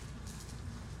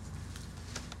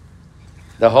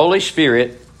 The Holy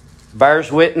Spirit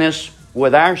bears witness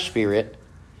with our spirit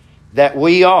that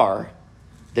we are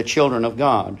the children of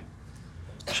God.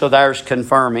 So there's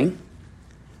confirming,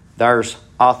 there's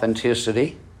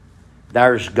authenticity,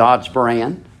 there's God's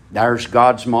brand, there's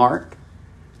God's mark,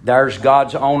 there's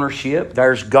God's ownership,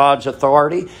 there's God's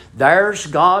authority, there's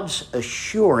God's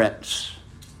assurance.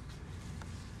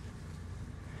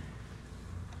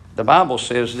 The Bible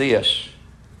says this,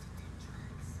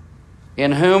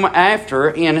 in whom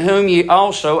ye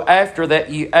also, after that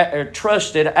you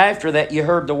trusted, after that you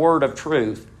heard the word of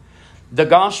truth, the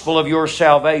gospel of your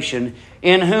salvation,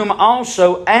 in whom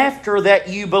also, after that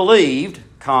you believed,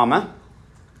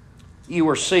 you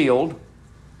were sealed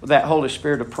with that Holy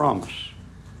Spirit of promise.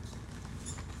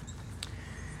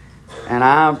 And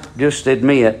I just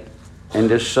admit and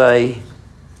just say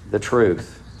the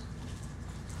truth.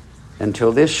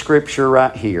 Until this scripture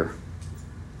right here,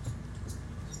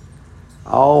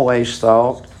 I always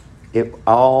thought it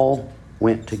all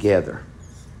went together.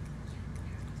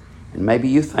 And maybe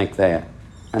you think that.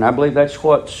 And I believe that's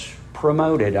what's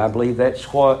promoted. I believe that's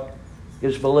what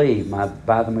is believed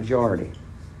by the majority.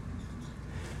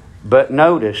 But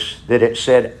notice that it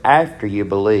said after you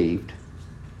believed,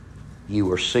 you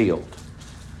were sealed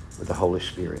with the Holy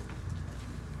Spirit.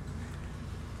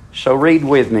 So read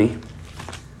with me.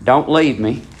 Don't leave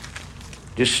me.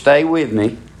 Just stay with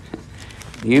me.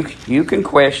 You can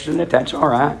question it. That's all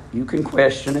right. You can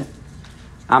question it.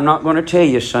 I'm not going to tell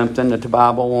you something that the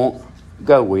Bible won't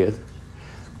go with.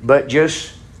 But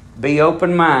just be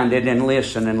open-minded and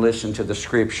listen to the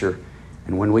Scripture.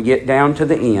 And when we get down to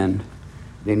the end,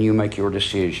 then you make your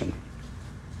decision.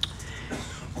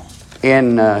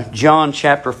 In John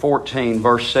chapter 14,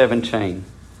 verse 17,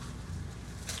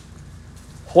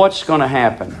 what's going to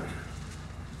happen?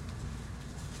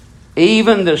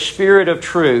 Even the Spirit of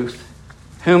truth,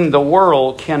 whom the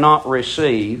world cannot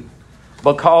receive,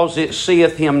 because it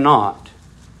seeth him not,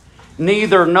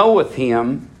 neither knoweth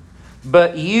him,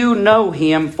 but you know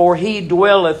him, for he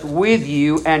dwelleth with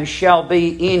you and shall be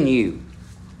in you.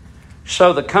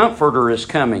 So the Comforter is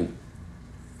coming.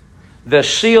 The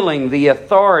sealing, the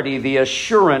authority, the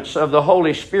assurance of the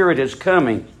Holy Spirit is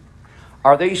coming.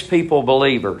 Are these people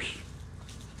believers?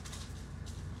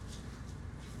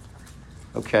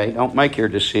 Okay, don't make your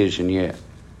decision yet.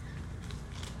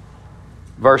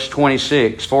 Verse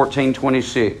 26,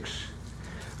 14:26.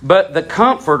 But the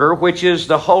Comforter, which is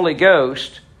the Holy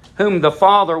Ghost, whom the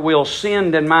Father will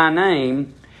send in my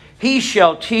name, he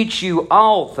shall teach you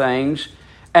all things,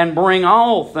 and bring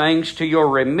all things to your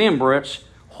remembrance,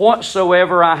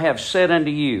 whatsoever I have said unto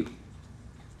you.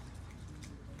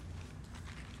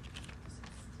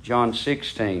 John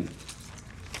 16,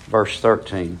 verse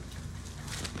 13.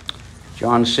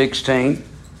 John 16.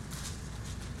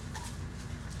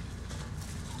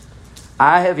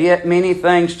 I have yet many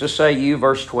things to say you,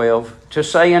 verse 12, to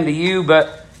say unto you,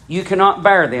 but you cannot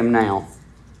bear them now.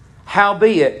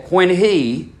 Howbeit, when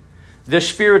he, the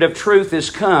Spirit of truth, is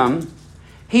come,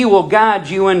 he will guide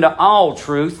you into all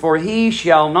truth, for he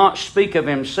shall not speak of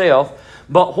himself,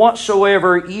 but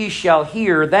whatsoever ye shall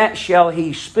hear, that shall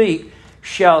he speak,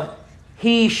 that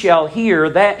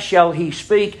shall he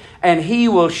speak, and he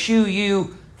will shew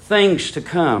you things to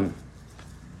come.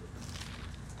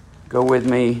 Go with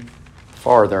me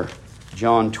farther.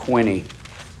 John 20.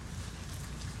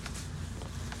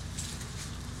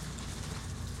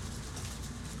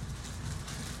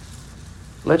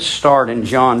 Let's start in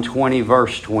John 20,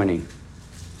 verse 20.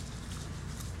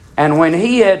 And when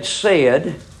he had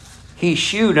said, he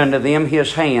shewed unto them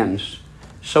his hands.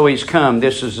 So he's come.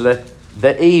 This is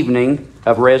the evening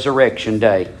of Resurrection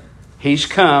Day. He's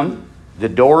come. The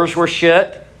doors were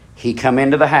shut. He come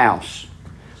into the house.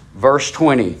 Verse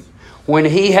 20. When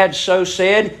he had so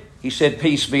said, he said,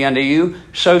 peace be unto you.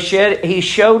 So he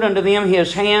showed unto them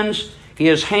his hands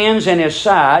and his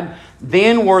side.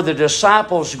 Then were the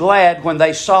disciples glad when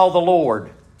they saw the Lord.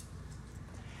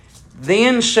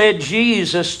 Then said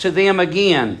Jesus to them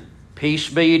again, peace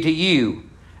be to you.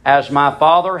 As my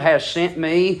Father has sent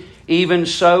me, even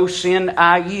so send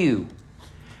I you.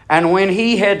 And when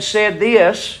he had said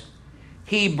this,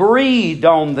 he breathed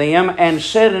on them and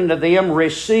said unto them,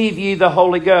 receive ye the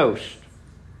Holy Ghost.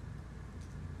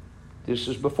 This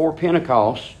is before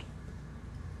Pentecost.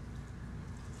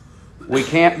 We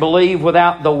can't believe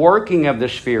without the working of the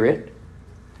Spirit.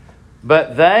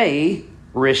 But they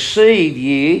receive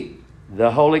ye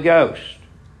the Holy Ghost.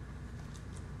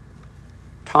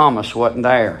 Thomas wasn't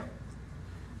there.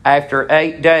 After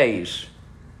 8 days,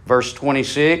 verse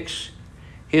 26,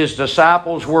 his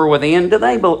disciples were within.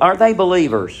 Are they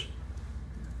believers?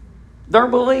 They're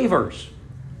believers.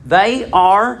 They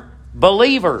are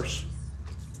believers.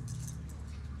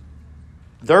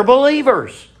 They're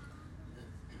believers.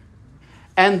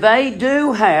 And they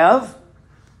do have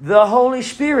the Holy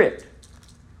Spirit.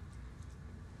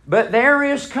 But there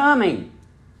is coming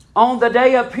on the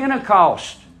day of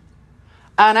Pentecost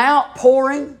an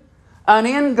outpouring, an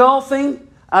engulfing,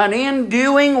 an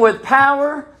enduing with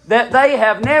power that they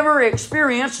have never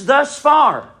experienced thus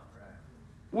far.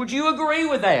 Would you agree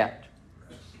with that?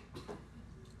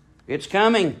 It's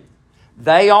coming.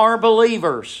 They are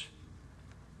believers.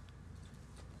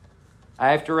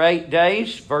 After 8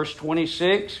 days, verse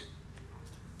 26,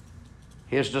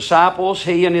 he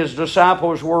and his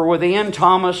disciples were within,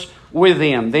 Thomas with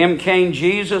them. Then came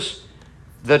Jesus,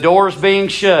 the doors being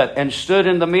shut, and stood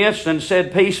in the midst and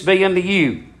said, Peace be unto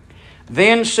you.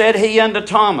 Then said he unto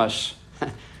Thomas,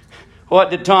 what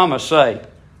did Thomas say?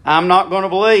 I'm not going to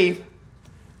believe.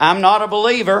 I'm not a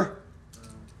believer.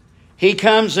 He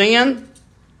comes in.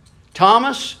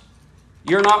 Thomas,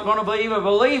 you're not going to be a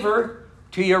believer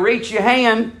till you reach your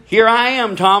hand. Here I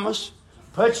am, Thomas.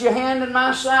 Put your hand in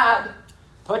my side.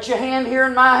 Put your hand here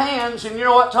in my hands. And you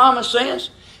know what Thomas says?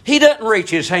 He doesn't reach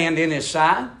his hand in his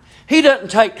side. He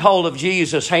doesn't take hold of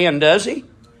Jesus' hand, does he?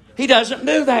 He doesn't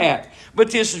do that.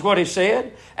 But this is what he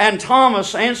said. And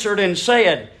Thomas answered and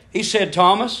said, he said,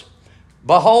 Thomas,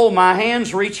 behold, my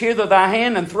hands reach hither thy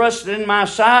hand, and thrust it in my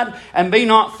side, and be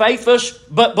not faithless,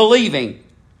 but believing.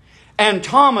 And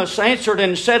Thomas answered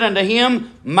and said unto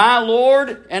him, My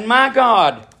Lord and my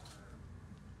God.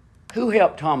 Who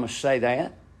helped Thomas say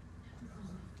that?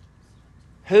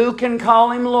 Who can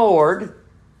call him Lord?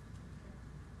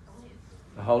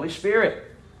 The Holy Spirit.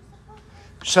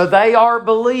 So they are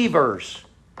believers.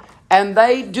 And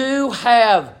they do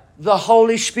have the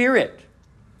Holy Spirit.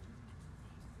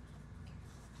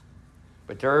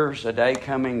 But there's a day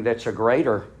coming that's a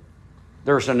greater.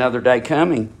 There's another day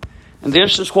coming. And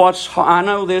this is I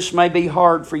know this may be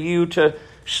hard for you to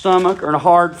stomach or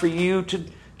hard for you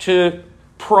to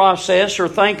process or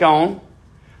think on.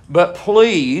 But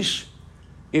please,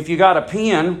 if you got a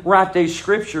pen, write these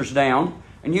scriptures down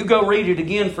and you go read it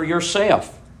again for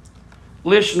yourself.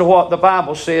 Listen to what the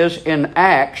Bible says in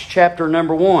Acts chapter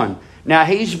number 1. Now,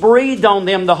 He's breathed on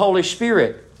them the Holy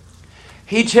Spirit.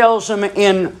 He tells them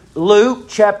in Luke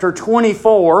chapter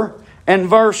 24 and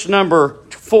verse number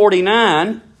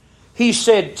 49, He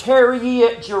said, Tarry ye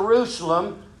at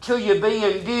Jerusalem till you be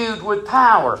endued with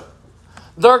power.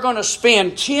 They're going to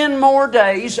spend 10 more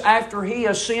days after He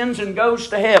ascends and goes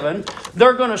to heaven.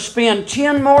 They're going to spend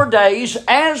 10 more days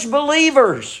as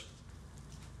believers.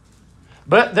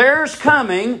 But there's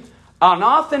coming an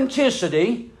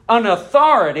authenticity, an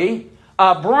authority,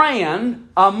 a brand,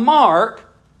 a mark,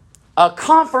 a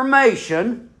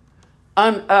confirmation,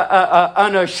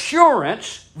 an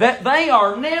assurance that they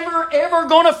are never ever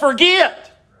going to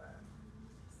forget.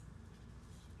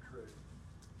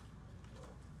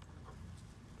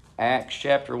 Acts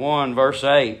chapter 1 verse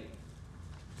 8.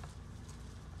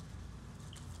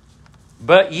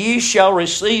 But ye shall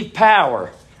receive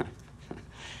power.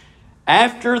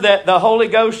 After that the Holy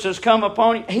Ghost has come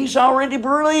upon you. He's already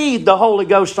breathed the Holy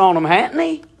Ghost on them, hadn't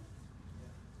He?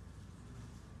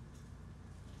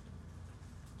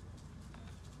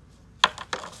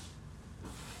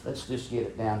 Let's just get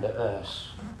it down to us.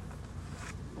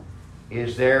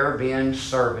 Is there been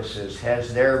services?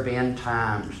 Has there been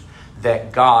times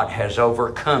that God has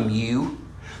overcome you?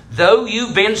 Though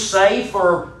you've been saved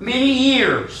for many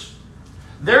years,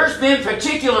 there's been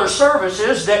particular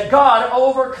services that God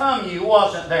overcome you,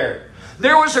 wasn't there?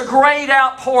 There was a great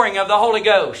outpouring of the Holy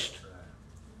Ghost.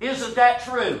 Isn't that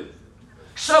true?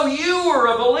 So you were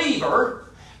a believer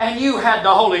and you had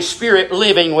the Holy Spirit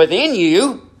living within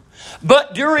you.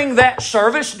 But during that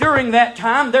service, during that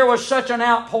time, there was such an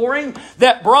outpouring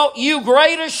that brought you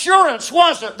great assurance,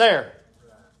 wasn't there?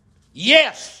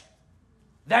 Yes,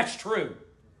 that's true.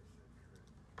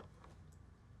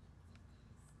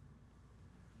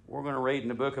 We're going to read in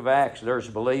the book of Acts, there's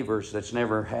believers that's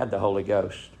never had the Holy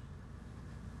Ghost.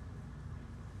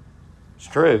 It's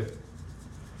true.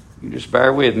 You just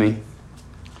bear with me.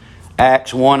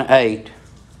 Acts 1:8.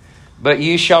 But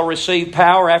you shall receive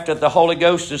power after the Holy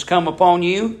Ghost has come upon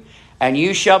you, and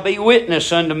you shall be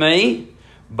witness unto me,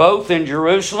 both in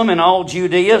Jerusalem and all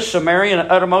Judea, Samaria, and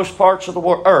the uttermost parts of the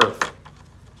earth.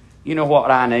 You know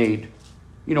what I need.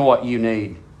 You know what you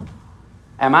need.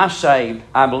 Am I saved?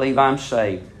 I believe I'm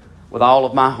saved with all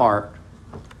of my heart.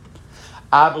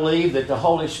 I believe that the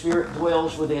Holy Spirit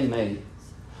dwells within me.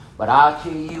 But I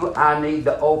tell you, I need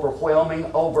the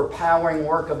overwhelming, overpowering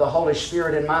work of the Holy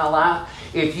Spirit in my life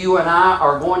if you and I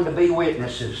are going to be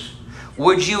witnesses.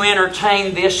 Would you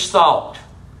entertain this thought?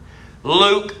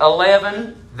 Luke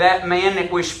 11, that man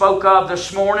that we spoke of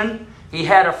this morning, he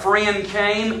had a friend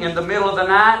came in the middle of the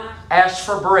night, asked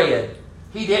for bread.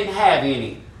 He didn't have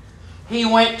any. He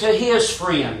went to his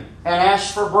friend and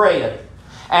asked for bread.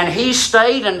 And he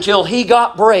stayed until he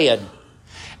got bread.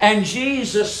 And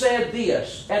Jesus said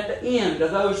this at the end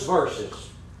of those verses.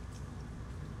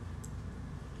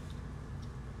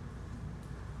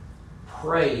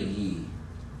 Pray ye,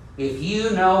 if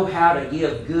you know how to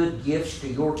give good gifts to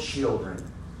your children.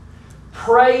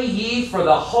 Pray ye for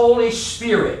the Holy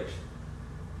Spirit.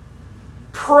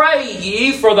 Pray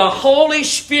ye for the Holy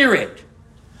Spirit.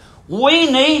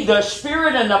 We need the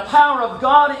Spirit and the power of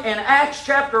God in Acts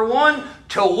chapter 1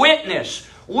 to witness.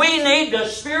 We need the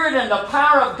Spirit and the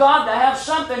power of God to have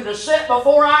something to set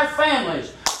before our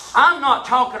families. I'm not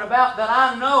talking about that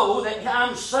I know that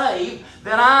I'm saved,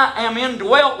 that I am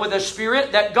indwelt with the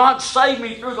Spirit, that God saved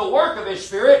me through the work of His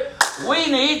Spirit. We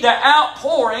need the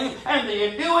outpouring and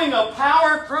the enduing of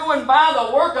power through and by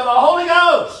the work of the Holy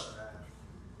Ghost.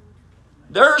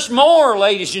 There's more,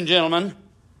 ladies and gentlemen.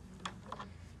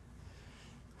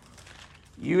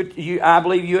 I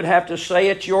believe you would have to say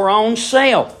it your own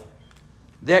self.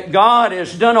 That God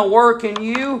has done a work in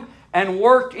you and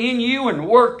worked in you and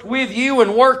worked with you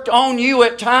and worked on you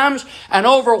at times and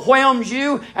overwhelmed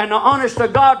you. And the honest to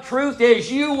God truth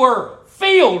is you were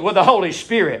filled with the Holy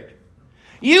Spirit.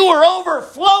 You were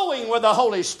overflowing with the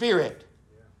Holy Spirit.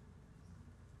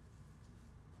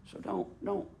 So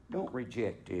don't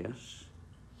reject this.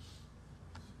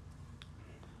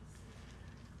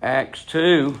 Acts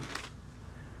 2,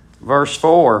 verse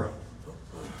 4.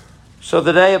 So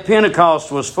the day of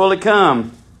Pentecost was fully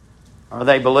come. Are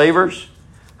they believers?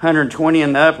 120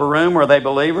 in the upper room, are they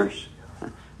believers?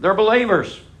 They're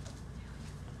believers.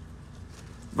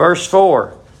 Verse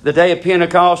 4. The day of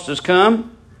Pentecost has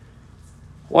come.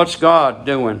 What's God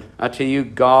doing? I tell you,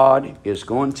 God is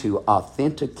going to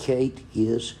authenticate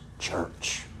His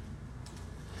church.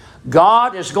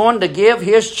 God is going to give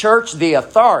His church the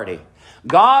authority.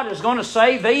 God is going to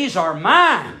say, these are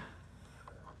mine.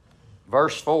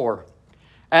 Verse 4.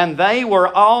 And they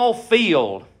were all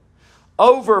filled,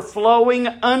 overflowing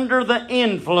under the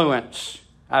influence.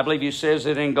 I believe He says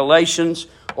it in Galatians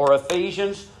or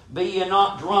Ephesians. Be ye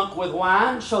not drunk with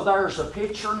wine. So there's a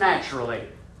picture naturally.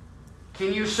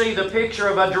 Can you see the picture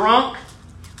of a drunk?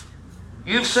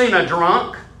 You've seen a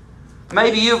drunk.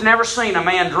 Maybe you've never seen a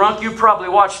man drunk. You probably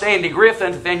watched Andy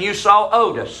Griffith and you saw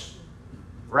Otis.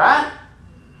 Right?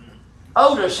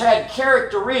 Otis had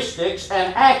characteristics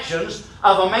and actions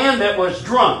of a man that was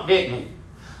drunk, didn't he?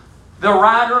 The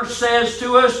writer says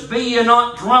to us, be ye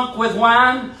not drunk with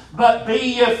wine, but be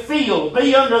ye filled.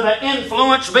 Be under the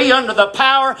influence, be under the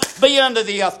power, be under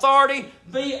the authority,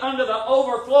 be under the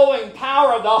overflowing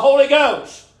power of the Holy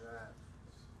Ghost.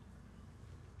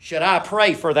 Should I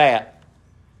pray for that?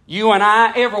 You and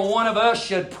I, every one of us,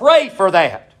 should pray for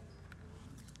that.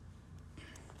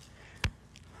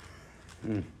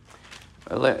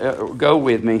 Go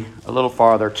with me a little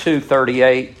farther.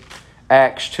 2:38,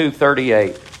 Acts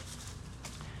 2:38.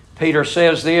 Peter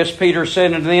says this. Peter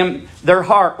said unto them, their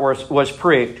heart was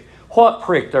pricked. What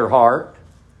pricked their heart?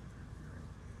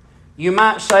 You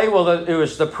might say, well, it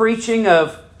was the preaching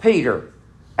of Peter.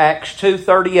 Acts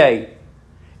 2:38.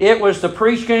 It was the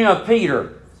preaching of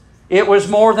Peter. It was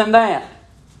more than that.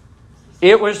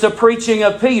 It was the preaching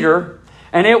of Peter.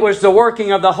 And it was the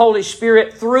working of the Holy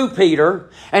Spirit through Peter.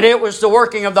 And it was the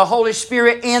working of the Holy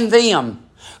Spirit in them.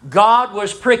 God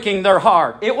was pricking their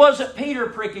heart. It wasn't Peter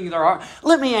pricking their heart.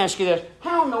 Let me ask you this.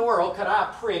 How in the world could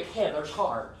I prick Heather's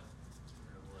heart?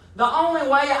 The only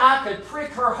way I could prick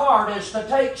her heart is to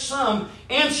take some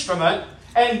instrument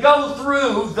and go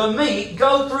through the meat,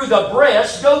 go through the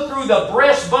breast, go through the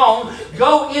breastbone,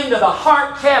 go into the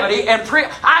heart cavity and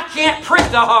prick. I can't prick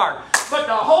the heart. But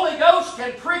the Holy Ghost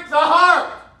can prick the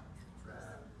heart.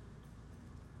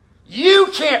 You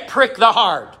can't prick the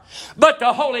heart. But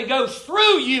the Holy Ghost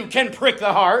through you can prick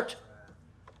the heart.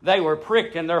 They were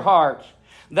pricked in their hearts.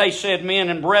 They said, men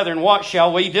and brethren, what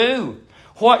shall we do?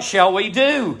 What shall we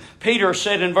do? Peter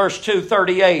said in verse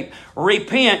 2:38,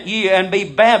 repent ye and be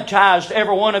baptized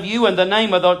every one of you in the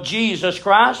name of Jesus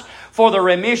Christ for the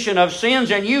remission of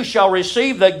sins, and you shall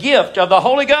receive the gift of the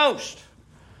Holy Ghost.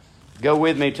 Go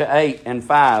with me to 8 and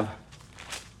 5.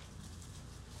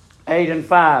 8 and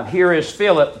 5. Here is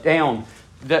Philip down.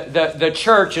 The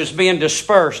church is being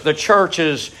dispersed. The church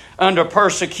is under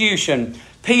persecution.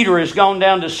 Peter has gone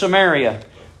down to Samaria.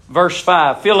 Verse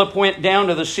 5, Philip went down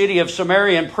to the city of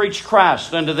Samaria and preached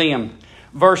Christ unto them.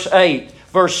 Verse 8,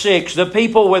 verse 6, the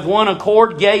people with one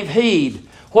accord gave heed.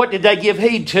 What did they give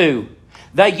heed to?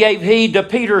 They gave heed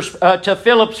to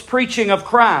Philip's preaching of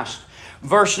Christ.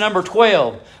 Verse number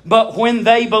 12, but when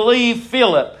they believed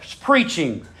Philip's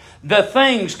preaching the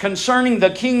things concerning the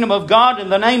kingdom of God in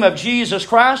the name of Jesus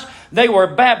Christ, they were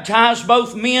baptized,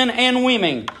 both men and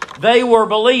women. They were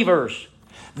believers.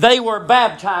 They were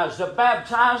baptized. The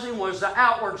baptizing was the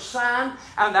outward sign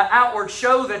and the outward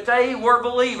show that they were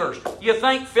believers. You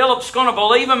think Philip's going to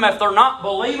believe them if they're not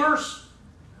believers?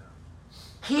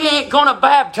 He ain't going to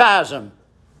baptize them.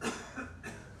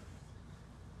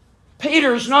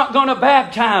 Peter's not going to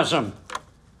baptize them.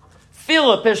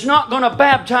 Philip is not going to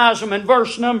baptize them in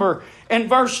verse number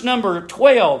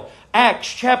 12, Acts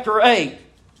chapter 8.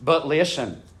 But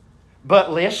listen.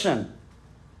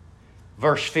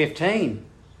 Verse 15.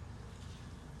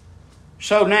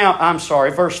 So now,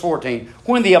 verse 14.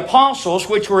 When the apostles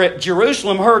which were at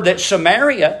Jerusalem heard that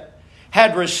Samaria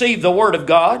had received the word of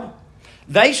God,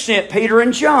 they sent Peter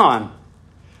and John,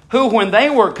 who when they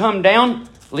were come down,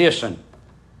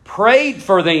 prayed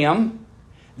for them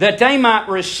that they might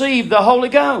receive the Holy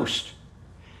Ghost.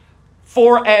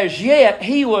 For as yet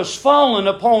he was fallen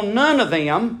upon none of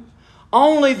them,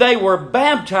 only they were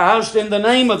baptized in the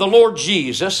name of the Lord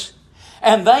Jesus,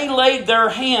 and they laid their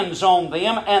hands on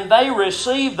them, and they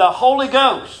received the Holy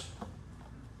Ghost.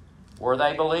 Were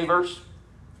they believers?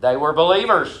 They were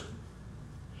believers.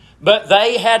 But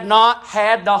they had not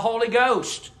had the Holy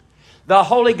Ghost. The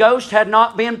Holy Ghost had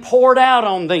not been poured out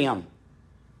on them.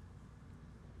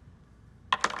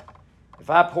 If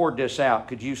I poured this out,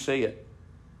 could you see it?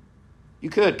 You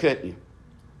could, couldn't you?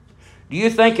 Do you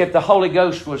think if the Holy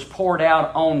Ghost was poured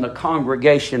out on the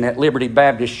congregation at Liberty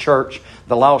Baptist Church,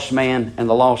 the lost man and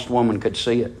the lost woman could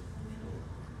see it?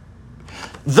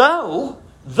 Though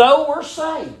we're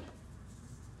saved,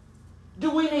 do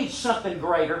we need something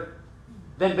greater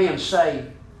than being saved?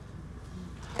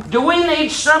 Do we need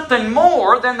something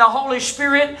more than the Holy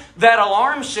Spirit, that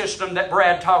alarm system that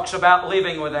Brad talks about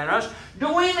living within us?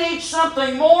 Do we need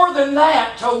something more than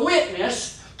that to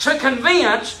witness, to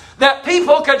convince that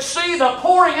people could see the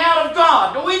pouring out of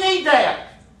God? Do we need that?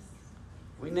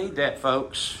 We need that,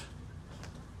 folks.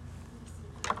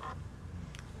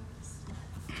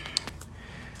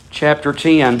 Chapter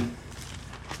 10,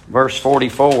 verse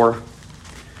 44.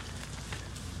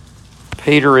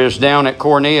 Peter is down at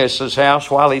Cornelius' house.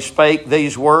 While he spake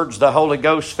these words, the Holy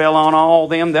Ghost fell on all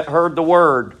them that heard the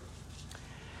word.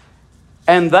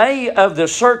 And they of the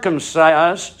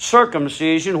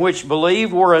circumcision which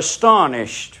believed were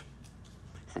astonished,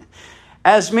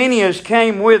 as many as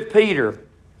came with Peter,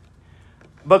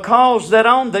 because that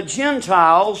on the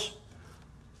Gentiles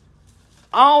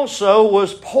also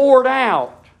was poured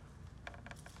out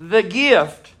the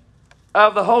gift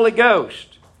of the Holy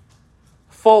Ghost.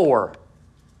 For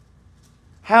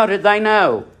how did they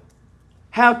know?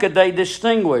 How could they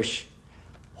distinguish?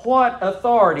 What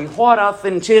authority, what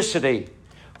authenticity?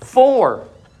 For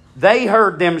they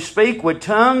heard them speak with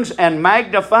tongues and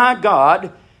magnify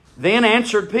God. Then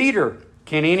answered Peter,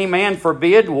 can any man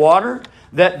forbid water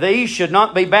that these should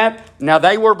not be baptized? Now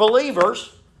they were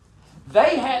believers.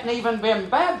 They hadn't even been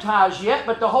baptized yet,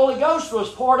 but the Holy Ghost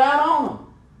was poured out on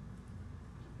them.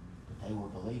 But they were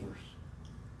believers.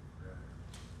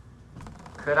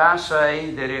 Could I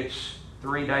say that it's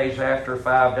 3 days after,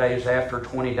 5 days after,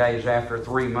 20 days after,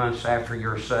 3 months after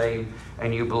you're saved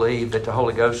and you believe that the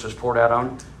Holy Ghost is poured out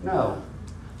on you? No.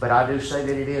 But I do say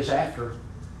that it is after.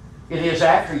 It is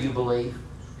after you believe.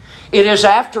 It is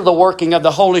after the working of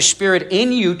the Holy Spirit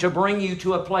in you to bring you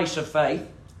to a place of faith.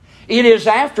 It is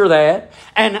after that.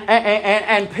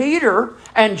 And Peter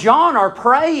and John are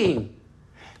praying.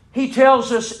 He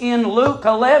tells us in Luke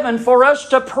 11 for us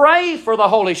to pray for the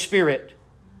Holy Spirit.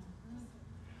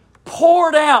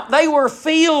 Poured out. They were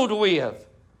filled with.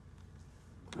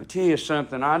 I tell you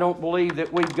something. I don't believe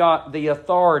that we've got the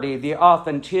authority, the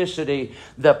authenticity,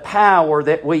 the power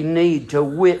that we need to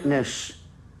witness.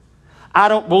 I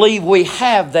don't believe we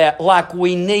have that like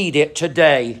we need it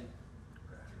today.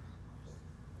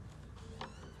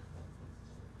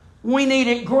 We need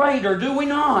it greater, do we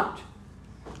not?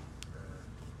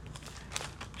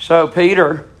 So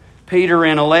Peter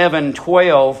in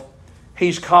 11:12,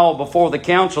 he's called before the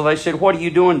council. They said, what are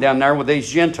you doing down there with these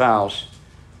Gentiles?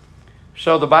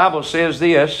 So the Bible says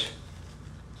this.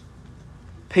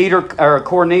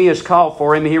 Cornelius called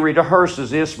for him. He rehearses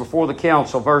this before the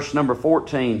council. Verse number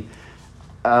 14.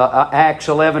 Acts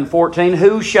 11:14.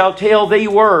 Who shall tell thee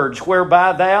words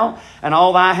whereby thou and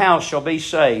all thy house shall be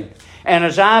saved? And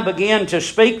as I began to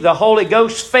speak, the Holy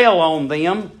Ghost fell on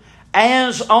them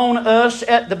as on us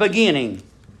at the beginning.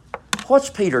 What's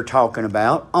Peter talking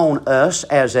about? On us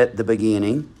as at the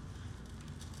beginning.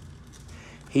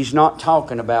 He's not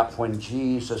talking about when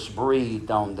Jesus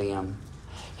breathed on them.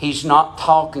 He's not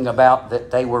talking about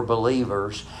that they were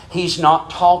believers. He's not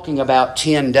talking about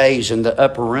 10 days in the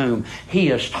upper room. He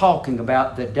is talking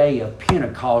about the day of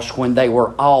Pentecost when they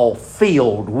were all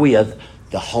filled with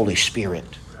the Holy Spirit.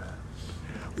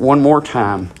 One more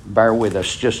time, bear with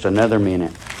us just another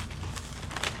minute.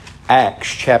 Acts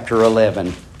chapter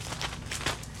 11.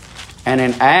 And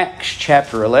in Acts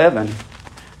chapter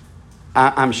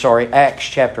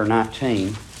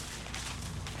 19,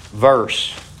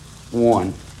 verse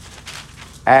 1.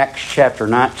 Acts chapter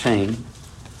 19.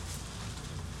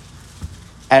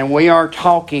 And we are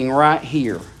talking right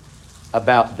here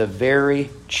about the very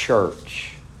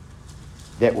church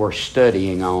that we're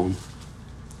studying on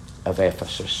of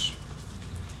Ephesus.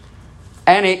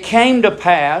 And it came to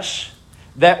pass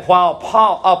that while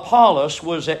Apollos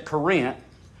was at Corinth,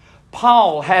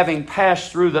 Paul, having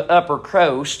passed through the upper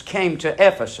coast, came to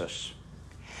Ephesus.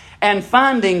 And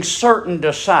finding certain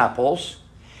disciples,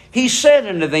 he said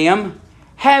unto them,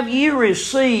 Have ye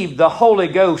received the Holy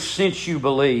Ghost since you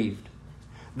believed?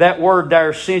 That word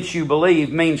there, since you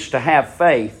believe, means to have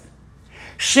faith.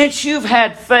 Since you've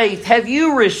had faith, have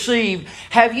you received,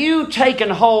 have you taken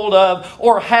hold of,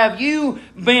 or have you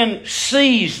been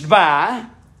seized by,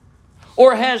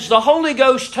 or has the Holy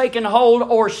Ghost taken hold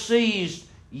or seized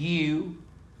you?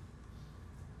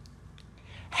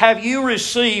 Have you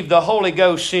received the Holy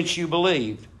Ghost since you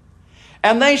believed?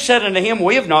 And they said unto him,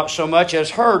 We have not so much as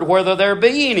heard whether there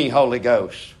be any Holy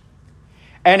Ghost.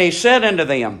 And he said unto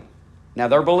them, now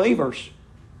they're believers.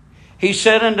 He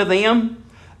said unto them,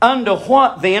 Unto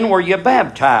what then were you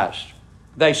baptized?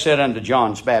 They said, Unto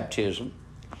John's baptism.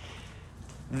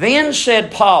 Then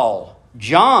said Paul,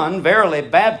 John verily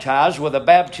baptized with a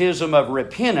baptism of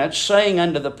repentance, saying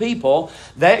unto the people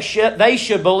that they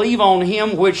should believe on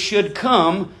him which should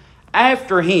come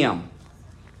after him.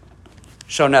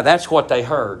 So now that's what they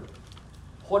heard.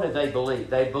 What did they believe?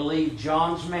 They believed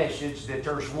John's message that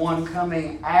there's one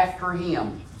coming after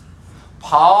him.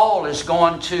 Paul is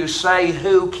going to say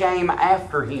who came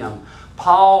after him.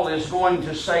 Paul is going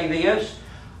to say this,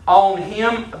 on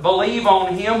him, believe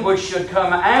on him which should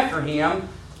come after him.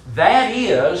 That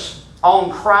is,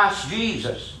 on Christ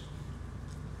Jesus.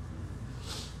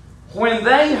 When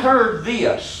they heard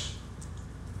this,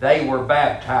 they were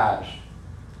baptized.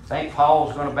 Think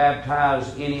Paul's going to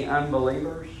baptize any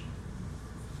unbelievers?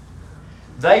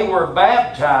 They were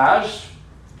baptized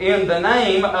in the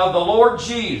name of the Lord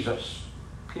Jesus.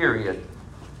 Period.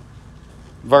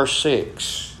 Verse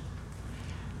 6.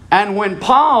 And when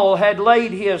Paul had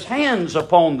laid his hands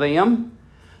upon them,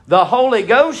 the Holy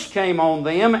Ghost came on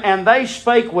them, and they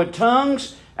spake with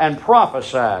tongues and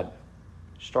prophesied.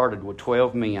 Started with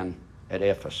 12 men at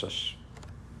Ephesus.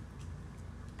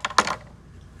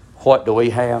 What do we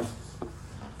have?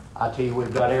 I tell you,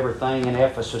 we've got everything in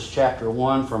Ephesus chapter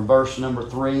 1 from verse number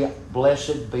 3.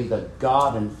 Blessed be the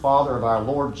God and Father of our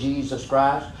Lord Jesus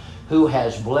Christ, who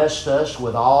has blessed us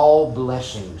with all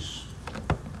blessings.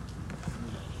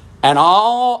 And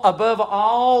all, above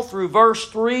all, through verse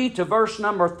 3 to verse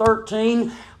number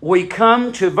 13, we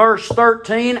come to verse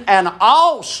 13, and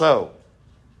also,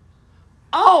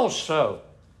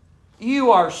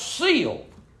 you are sealed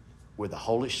with the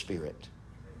Holy Spirit.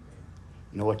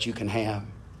 You know what you can have?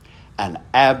 An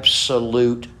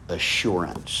absolute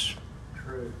assurance.